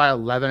favored by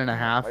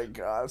 11.5. Oh my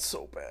God,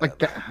 so bad. Like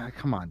that.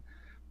 Come on.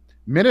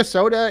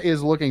 Minnesota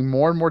is looking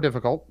more and more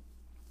difficult.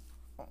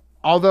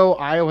 Although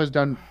Iowa has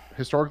done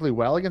historically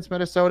well against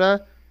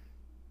Minnesota,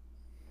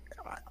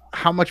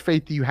 how much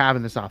faith do you have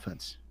in this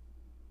offense?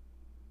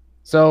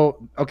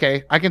 So,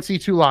 okay, I can see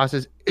 2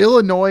 losses.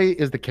 Illinois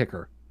is the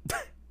kicker.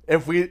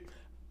 If we,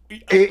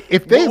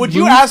 If they would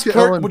you lose ask to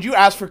Kirk? Illinois- Would you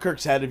ask for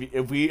Kirk's head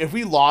if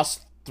we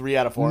lost 3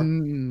 out of 4?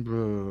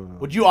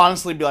 Would you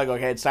honestly be like,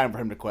 okay, it's time for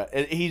him to quit?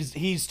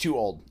 He's too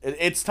old.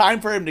 It's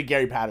time for him to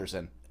Gary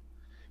Patterson.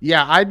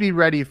 Yeah, I'd be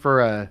ready for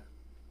a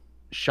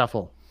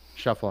shuffle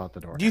out the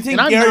door. Do you think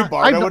And I'm Gary not-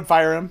 Barta would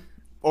fire him?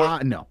 Or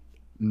No.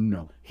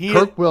 He-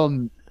 Kirk.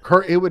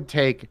 It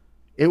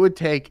would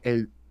take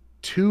a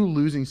 2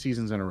 losing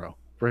seasons in a row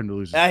for him to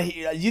lose.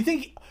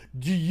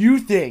 Do you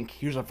think?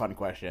 Here's a fun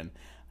question.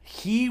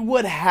 He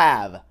would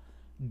have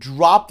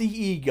dropped the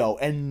ego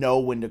and know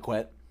when to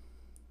quit.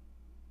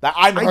 That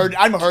I'm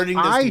hurting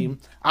this team.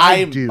 I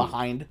am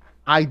behind.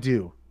 I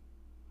do.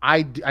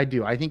 I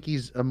do. I think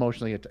he's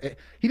emotionally.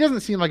 He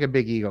doesn't seem like a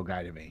big ego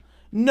guy to me.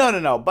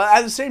 No. But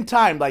at the same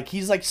time, like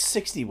he's like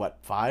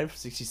 65,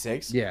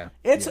 66. Yeah.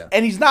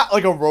 And he's not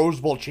like a Rose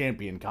Bowl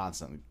champion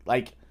constantly.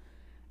 Like,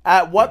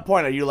 at what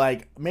point are you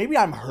like, maybe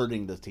I'm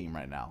hurting this team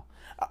right now?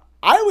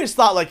 I always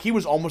thought like he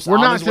was almost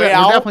on his way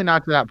out. We're definitely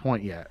not to that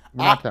point yet.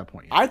 We're not to that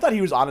point yet. I thought he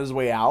was on his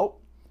way out,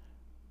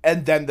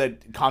 and then the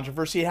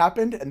controversy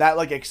happened, and that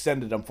like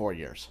extended him 4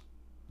 years.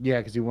 Yeah,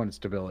 because he wanted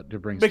stability to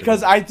bring. Because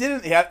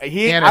stability. I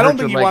don't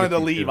think he wanted to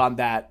leave on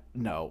that.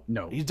 No,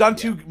 No. he's done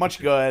too much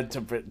good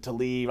to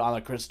leave on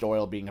a Chris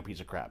Doyle being a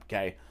piece of crap.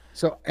 Okay.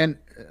 So and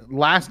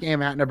last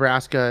game at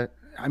Nebraska,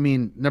 I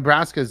mean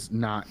Nebraska's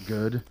not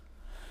good,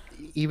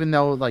 even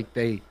though like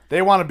they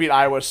want to beat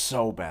Iowa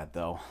so bad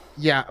though.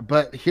 Yeah,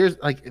 but here's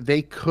like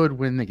they could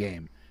win the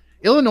game.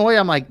 Illinois,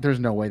 I'm like, there's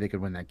no way they could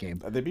win that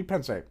game. They beat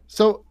Penn State.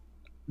 So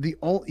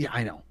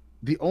I know.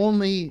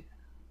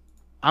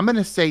 I'm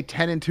gonna say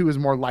 10-2 is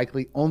more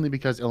likely only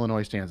because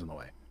Illinois stands in the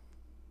way.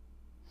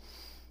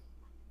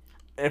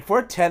 If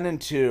we're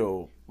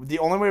 10-2, the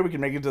only way we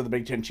can make it to the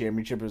Big Ten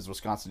championship is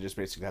Wisconsin just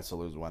basically has to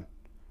lose one.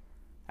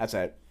 That's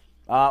it.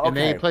 Okay. And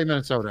they play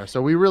Minnesota,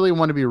 so we really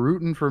want to be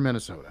rooting for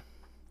Minnesota.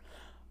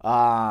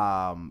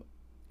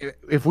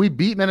 If we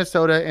beat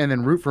Minnesota and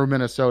then root for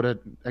Minnesota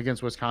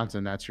against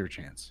Wisconsin, that's your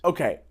chance.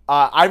 Okay.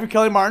 Ivory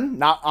Kelly Martin,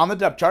 not on the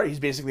depth chart. He's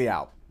basically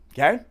out.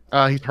 Okay?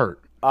 He's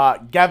hurt.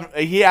 Gavin,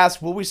 he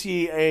asked, will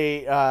he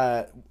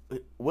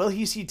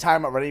see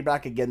time at running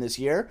back again this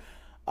year?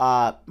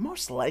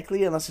 Most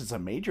likely, unless it's a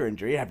major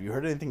injury. Have you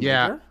heard anything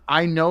major?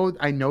 I know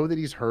that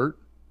he's hurt.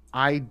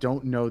 I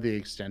don't know the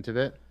extent of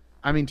it.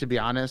 I mean, to be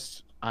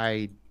honest,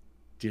 I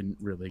didn't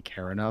really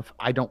care enough.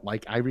 I don't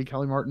like Ivory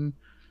Kelly Martin.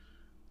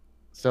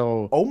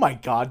 So, oh my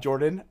God,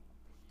 Jordan,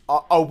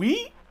 are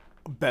we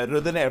better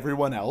than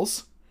everyone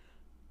else?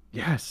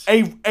 Yes.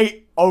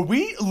 Are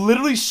we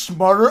literally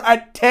smarter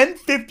at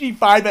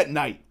 10:55 at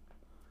night?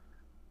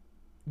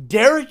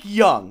 Derek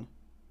Young,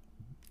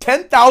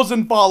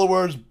 10,000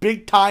 followers,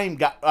 big time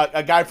guy,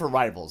 a guy for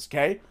Rivals.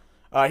 Okay,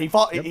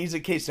 he's a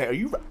case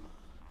study.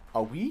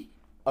 Are we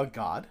a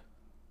god?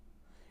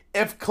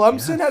 If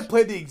Clemson had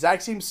played the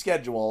exact same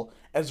schedule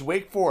as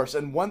Wake Forest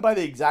and won by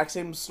the exact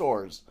same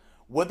scores,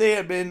 would they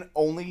have been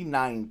only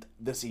 9th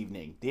this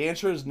evening? The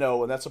answer is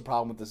no, and that's a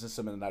problem with the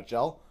system in a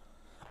nutshell.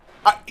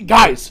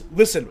 Guys,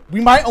 listen,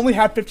 we might only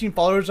have 15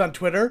 followers on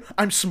Twitter.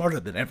 I'm smarter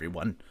than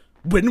everyone.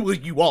 When will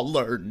you all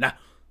learn?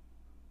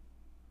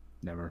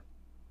 Never.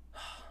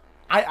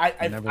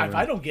 If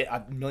I don't get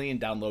 1 million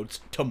downloads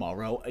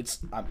tomorrow,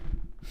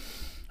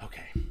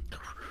 okay.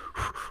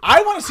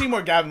 I want to see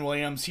more Gavin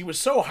Williams. He was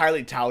so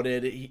highly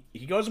touted.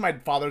 He goes to my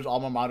father's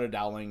alma mater,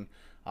 Dowling.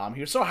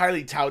 He was so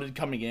highly touted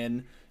coming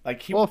in.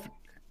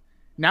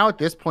 Now at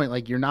this point,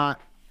 like, you're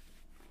not.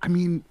 I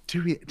mean,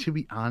 to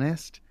be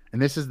honest,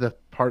 and this is the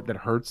part that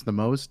hurts the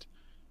most,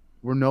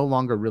 we're no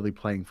longer really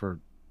playing for.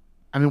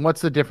 I mean,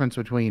 what's the difference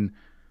between,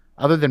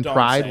 other than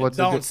pride? What's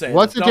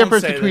the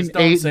difference between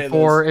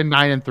 8-4 and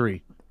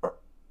 9-3?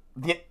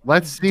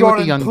 Let's see Jordan,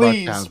 what the young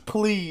bucks have.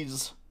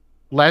 Please.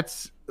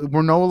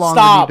 We're no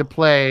longer need to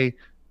play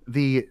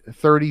the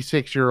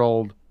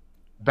 36-year-old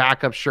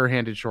backup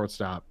sure-handed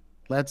shortstop.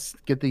 Let's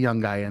get the young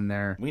guy in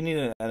there. We need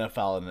an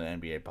NFL and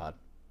an NBA pod,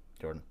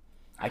 Jordan.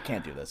 I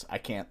can't do this. I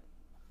can't.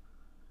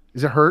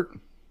 Is it hurt?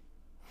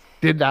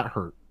 Did that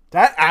hurt?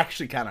 That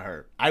actually kind of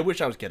hurt. I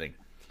wish I was kidding.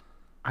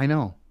 I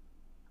know.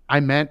 I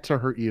meant to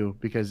hurt you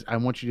because I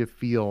want you to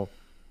feel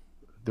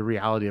the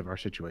reality of our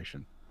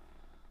situation.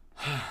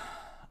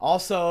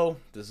 Also,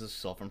 this is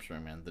still from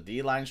Springman. The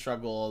D-line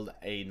struggled,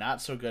 a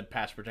not-so-good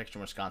pass protection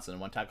in Wisconsin,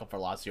 1 tackle for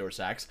loss, 0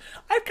 sacks.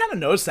 I've kind of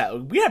noticed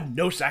that. We have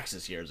no sacks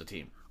this year as a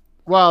team.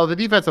 Well, the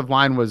defensive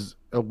line was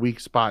a weak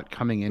spot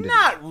coming into.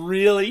 Not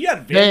really. You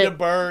had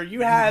Vandenberg.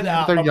 You had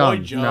they're young.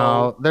 Boy Joe.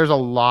 No, there's a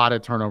lot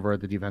of turnover at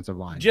the defensive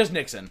line. Just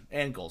Nixon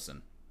and Golson.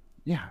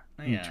 Yeah,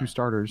 2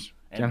 starters,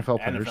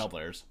 NFL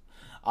players.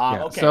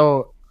 Okay.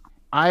 So,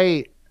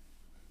 it's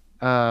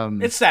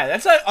sad.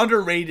 That's an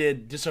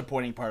underrated,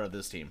 disappointing part of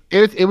this team.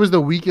 It was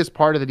the weakest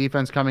part of the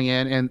defense coming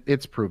in, and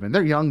it's proven.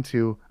 They're young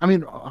too. I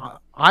mean,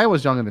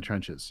 Iowa's young in the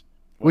trenches,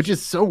 which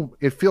is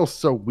it feels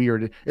so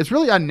weird. It's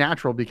really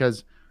unnatural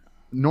because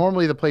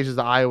normally the places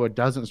that Iowa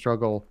doesn't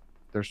struggle,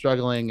 they're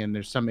struggling, and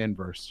there's some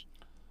inverse.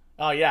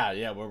 Oh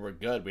yeah, where we're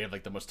good. We have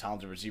like the most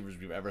talented receivers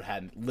we've ever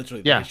had in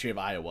literally the history of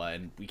Iowa,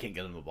 and we can't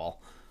get them the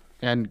ball.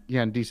 And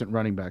decent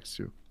running backs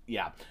too.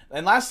 Yeah.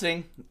 And last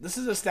thing, this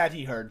is a stat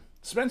he heard.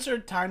 Spencer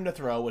time to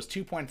throw was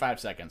 2.5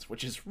 seconds,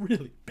 which is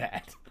really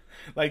bad.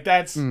 Like,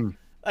 that's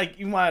like,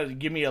 you want to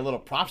give me a little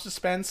props to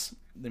Spence?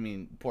 I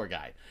mean, poor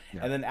guy.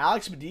 Yeah. And then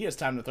Alex Media's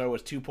time to throw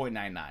was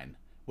 2.99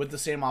 with the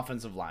same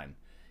offensive line.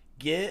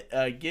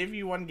 Give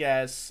you one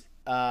guess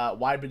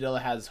why Padilla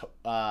has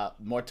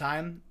more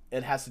time.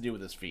 It has to do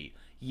with his feet.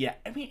 Yeah,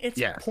 I mean, it's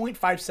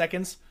 0.5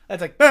 seconds.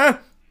 That's like,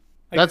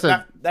 that's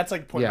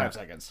like 0.5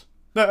 seconds.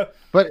 But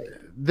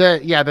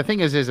the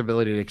thing is his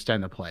ability to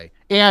extend the play,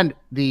 and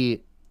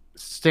the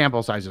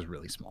sample size is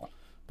really small.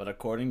 But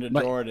according to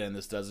Jordan,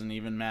 this doesn't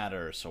even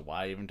matter. So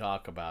why even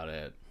talk about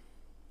it?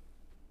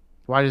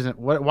 Why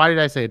did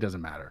I say it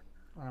doesn't matter?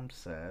 I'm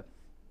sad.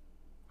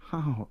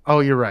 Oh,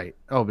 you're right.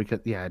 Oh, because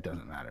it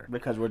doesn't matter.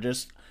 Because we're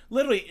just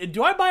literally.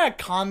 Do I buy a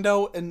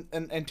condo in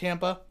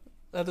Tampa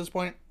at this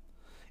point?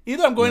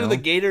 Either I'm going to the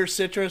Gator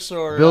Citrus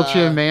or built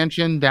you a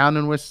mansion down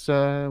in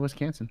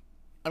Wisconsin.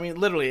 I mean,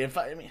 literally,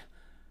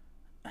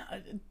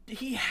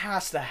 he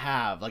has to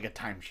have like a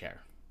timeshare.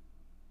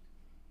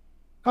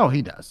 Oh,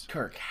 he does.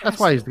 Kirk. That's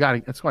why he's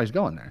going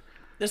there.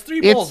 There's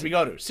 3 bowls we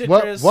go to.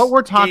 Citrus. What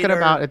we're talking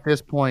about at this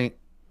point.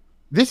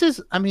 This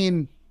is, I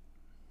mean,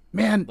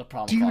 man.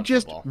 Do you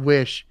just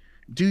wish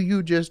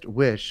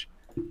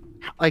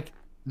like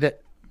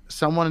that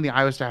someone in the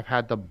Iowa staff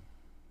had the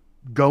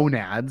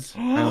gonads?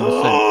 I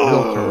almost said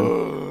real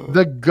term.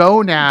 The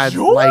gonads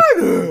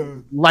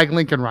like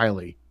Lincoln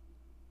Riley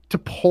to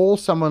pull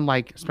someone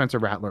like Spencer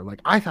Rattler. Like,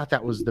 I thought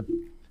that was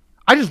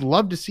I just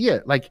love to see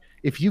it. Like,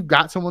 if you've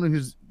got someone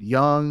who's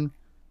young,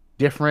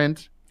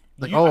 different,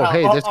 like,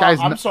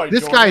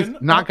 this guy's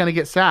not going to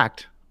get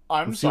sacked.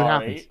 I'm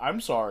sorry. How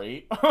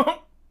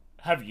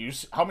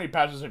many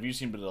passes have you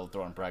seen Padilla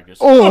throw in practice?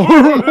 Oh,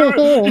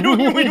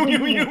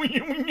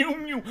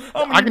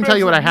 I can tell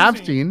you what I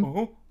have seen.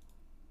 Uh-huh.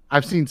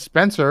 I've seen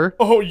Spencer.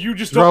 Oh, you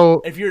just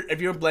don't.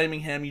 If you're blaming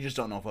him, you just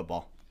don't know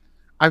football.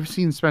 I've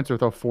seen Spencer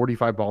throw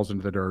 45 balls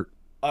into the dirt.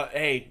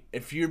 I've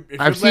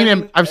seen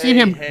him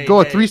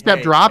go a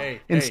 3-step drop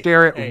and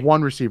stare at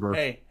one receiver.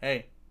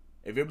 Hey,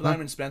 If you're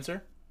blaming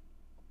Spencer,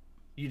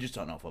 you just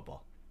don't know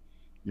football.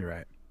 You're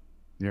right.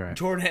 You're right.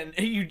 Jordan,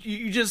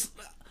 you just...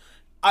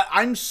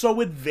 I'm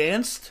so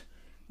advanced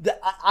that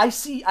I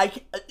see...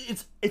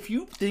 It's if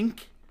you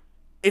think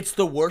it's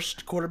the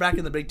worst quarterback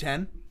in the Big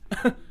Ten,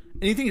 and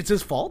you think it's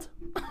his fault,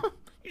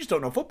 you just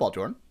don't know football,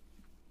 Jordan.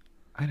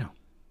 I know.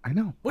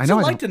 What's it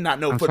like to not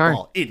know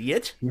football,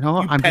 idiot? You know,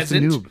 I'm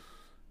peasant. just a noob.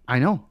 I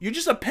know. You're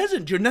just a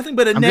peasant. You're nothing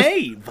but a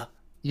knave.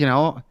 You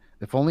know,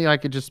 if only I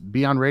could just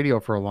be on radio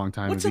for a long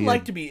time. What's it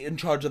like to be in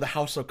charge of the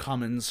House of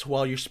Commons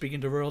while you're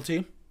speaking to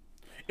royalty?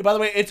 By the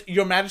way, it's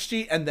Your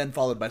Majesty and then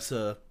followed by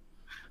Sir.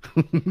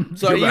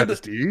 So Your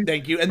Majesty.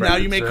 Thank you. And now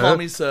you may call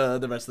me Sir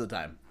the rest of the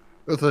time.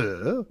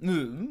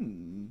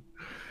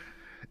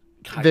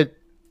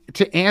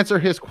 To answer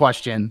his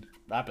question,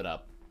 wrap it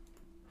up.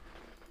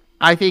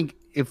 I think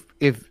if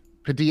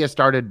Padilla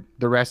started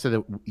the rest of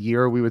the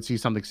year, we would see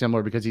something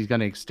similar because he's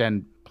going to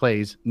extend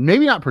plays.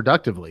 Maybe not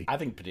productively. I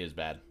think Padilla's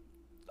bad.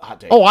 Hot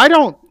take. Oh,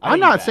 I'm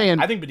not saying.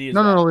 I think Padilla's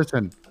no, bad. no.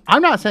 Listen,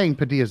 I'm not saying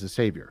Padilla's the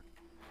savior.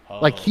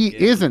 Like he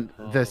isn't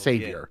the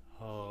savior.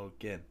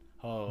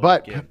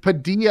 But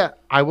Padilla,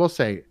 I will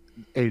say,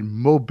 a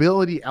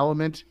mobility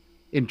element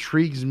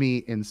intrigues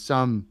me in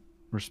some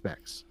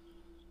respects.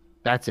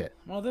 That's it.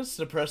 Well, this is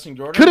depressing,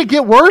 Jordan. Could it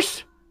get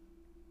worse?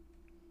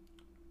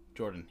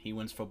 Jordan, he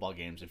wins football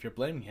games. If you're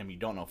blaming him, you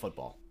don't know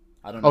football.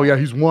 I don't know. Oh yeah,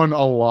 he's won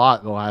a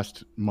lot the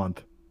last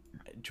month.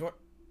 Jordan,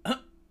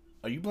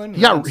 are you blaming?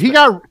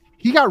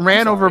 He got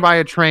ran over by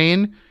a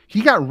train.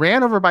 He got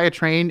ran over by a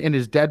train, and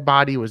his dead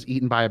body was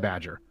eaten by a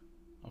badger.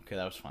 Okay,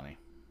 that was funny.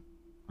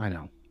 I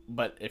know.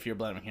 But if you're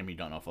blaming him, you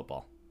don't know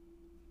football.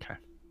 Okay.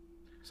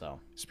 So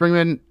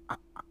Springman,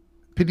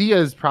 Padilla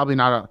is probably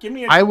not a. Give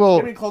me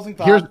a closing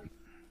thought.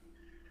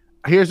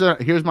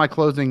 Here's my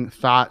closing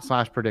thought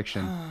 /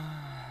 prediction.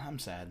 I'm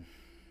sad.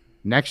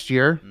 Next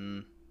year,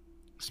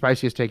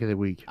 spiciest take of the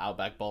week.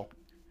 Outback Bowl.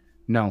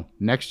 No,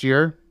 next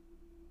year,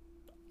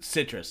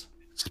 Citrus.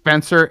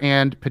 Spencer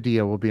and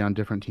Padilla will be on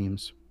different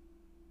teams.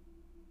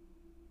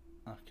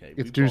 Okay,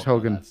 it's Deuce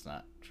Hogan. That's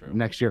not true.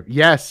 Next year,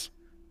 yes.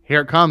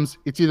 Here it comes.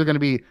 It's either going to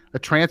be a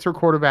transfer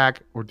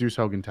quarterback or Deuce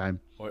Hogan time.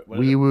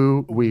 Wee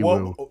woo.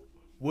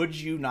 Would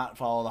you not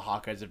follow the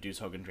Hawkeyes if Deuce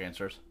Hogan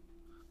transfers?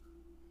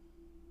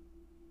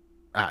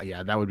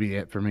 Yeah, that would be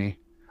it for me.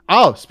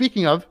 Oh,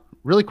 speaking of,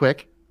 really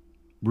quick.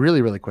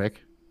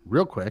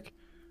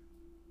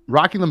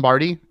 Rocky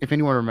Lombardi, if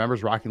anyone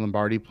remembers, Rocky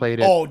Lombardi played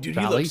at dude,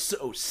 Valley. He looked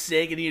so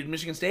sick, and he at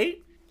Michigan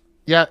State?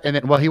 Yeah, and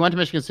then, he went to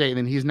Michigan State, and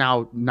then he's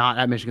now not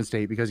at Michigan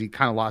State because he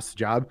kind of lost the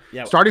job.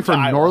 Yeah, starting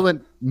from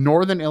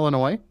Northern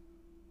Illinois.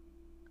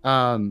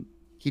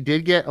 He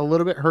did get a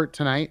little bit hurt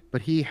tonight,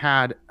 but he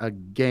had a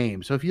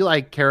game. So if you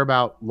care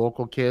about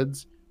local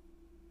kids,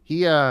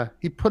 he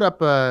put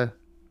up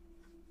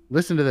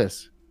listen to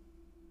this,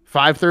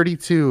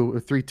 532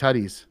 with 3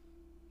 tutties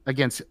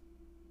against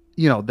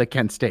the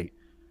Kent State.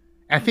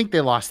 I think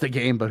they lost the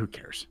game, but who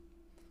cares?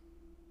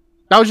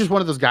 That was just one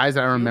of those guys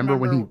that I remember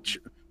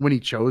when he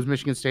chose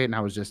Michigan State, and I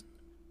was just.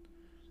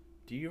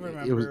 Do you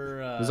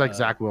remember? It was like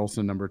Zach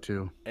Wilson, number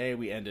 2.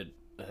 We ended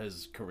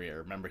his career.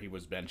 Remember, he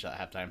was benched at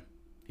halftime.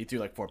 He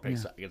threw 4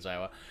 picks against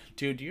Iowa.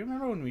 Dude, do you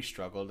remember when we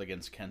struggled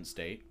against Kent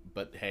State?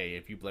 But hey,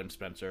 if you blame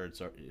Spencer,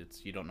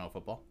 it's you don't know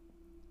football.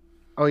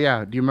 Oh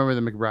yeah, do you remember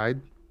the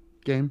McBride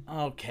game?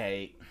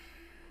 Okay.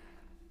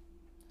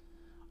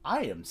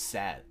 I am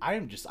sad.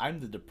 I'm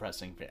the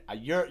depressing fan.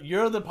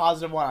 You're the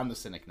positive one. I'm the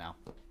cynic now.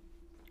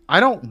 I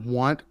don't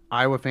want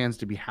Iowa fans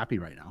to be happy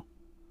right now.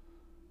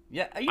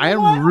 Yeah, I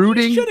am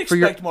rooting for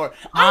your. More.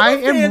 I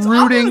am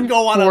rooting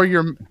for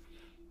your.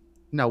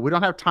 No, we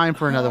don't have time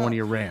for another one of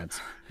your rants.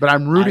 But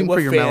I'm rooting for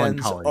your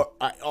melancholy.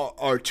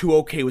 Are too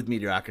okay with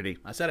mediocrity.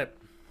 I said it.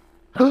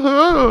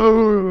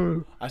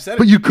 I said it.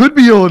 But you could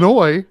be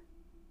Illinois,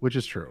 which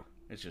is true.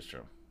 It's just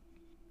true.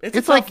 It's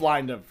a tough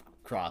line to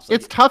cross.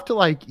 It's tough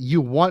to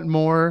you want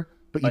more,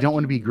 but you don't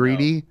want to be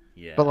greedy.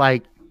 Yeah. But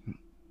I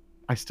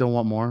still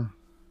want more.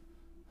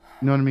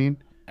 You know what I mean?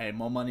 Hey,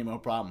 more money, more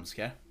problems.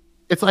 Okay.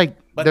 It's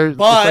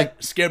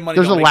scared money.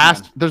 There's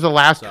a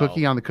last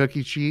cookie on the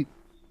cookie sheet,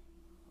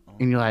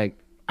 and you're like,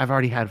 I've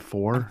already had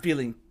 4. I'm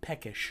feeling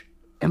peckish.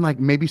 And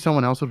maybe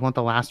someone else would want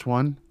the last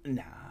one.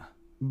 Nah.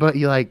 But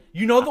you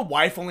the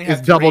wife only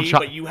had 3,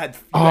 but you had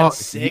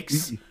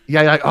 6.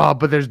 Yeah,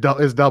 but there's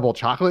double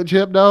chocolate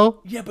chip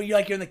though. Yeah, but you're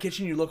in the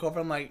kitchen, you look over,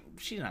 I'm like,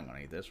 she's not gonna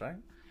eat this, right?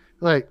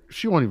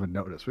 She won't even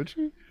notice, would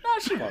she? No,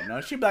 she won't know.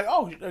 She'd be like,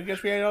 oh, I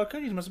guess we ate all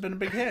cookies. Must have been a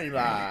big hit.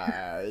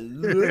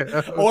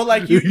 Like,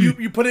 or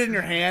you put it in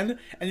your hand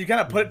and you kind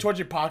of put it towards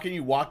your pocket and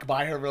you walk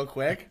by her real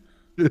quick.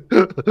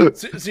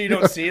 So you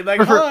don't see it.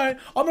 Hi,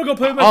 I'm gonna go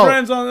play with my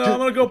friends. I'm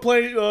gonna go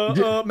play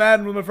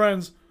Madden with my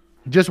friends.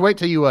 Just wait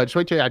till you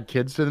add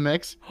kids to the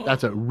mix.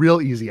 That's a real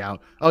easy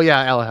out. Oh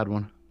yeah, Ella had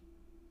one.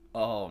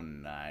 Oh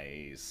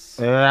nice.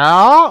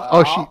 Yeah.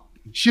 Oh,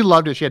 she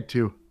loved it. She had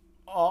 2.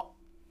 Oh.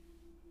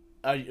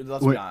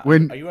 Let's be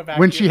honest. Are you a vacuum?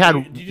 When she had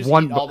do you just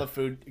one eat all the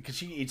food because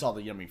she eats all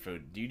the yummy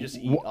food? Do you just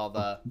eat all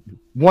the?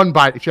 One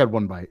bite. She had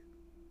 1 bite.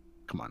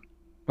 Come on,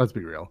 let's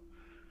be real.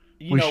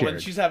 You We know, when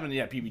shared. she's having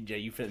PB&J,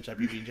 you finish that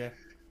PB&J.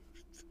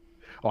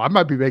 Oh, I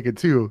might be making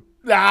two.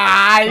 All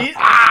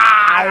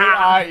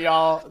right,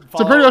 y'all.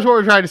 So pretty much what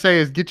we're trying to say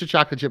is get your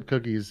chocolate chip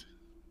cookies,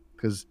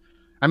 because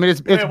I mean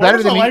it's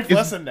better than life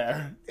lesson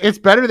there. it's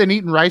better than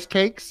eating rice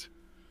cakes,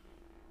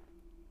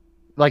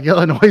 like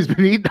Illinois has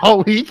been eating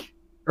all week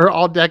or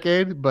all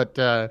decade. But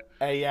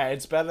Hey, yeah,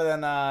 it's better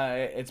than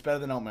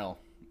oatmeal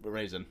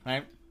raisin,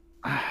 right?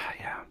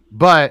 yeah,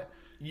 but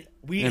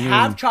We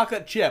have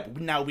chocolate chip.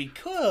 Now we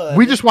could.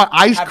 we just want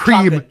ice have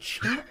cream.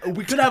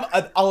 We could have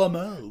an a la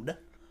mode.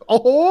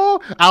 Oh,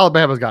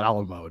 Alabama's got a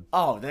la mode.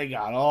 Oh, they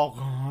got all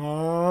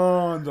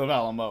kinds of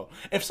Alamo.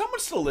 If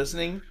someone's still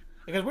listening,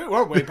 because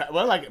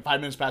we're like 5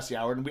 minutes past the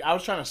hour, and I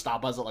was trying to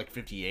stop us at like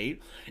 58.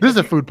 This is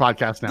a food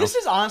podcast now. This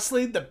is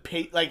honestly the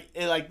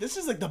this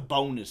is like the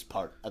bonus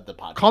part of the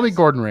podcast. Call me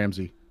Gordon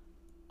Ramsay.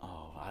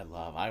 Oh,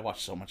 I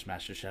watch so much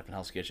MasterChef and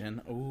Hell's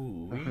Kitchen.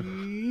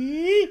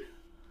 Ooh.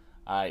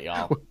 All right,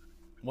 y'all.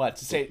 What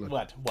to say?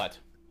 What?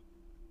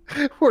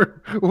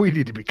 We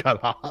need to be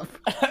cut off.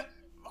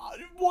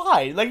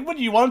 Why? Like, what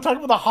do you want to talk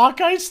about the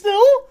Hawkeye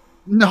still?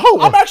 No,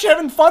 I'm actually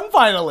having fun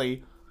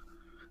finally.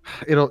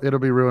 it'll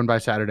be ruined by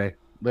Saturday.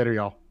 Later,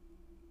 y'all.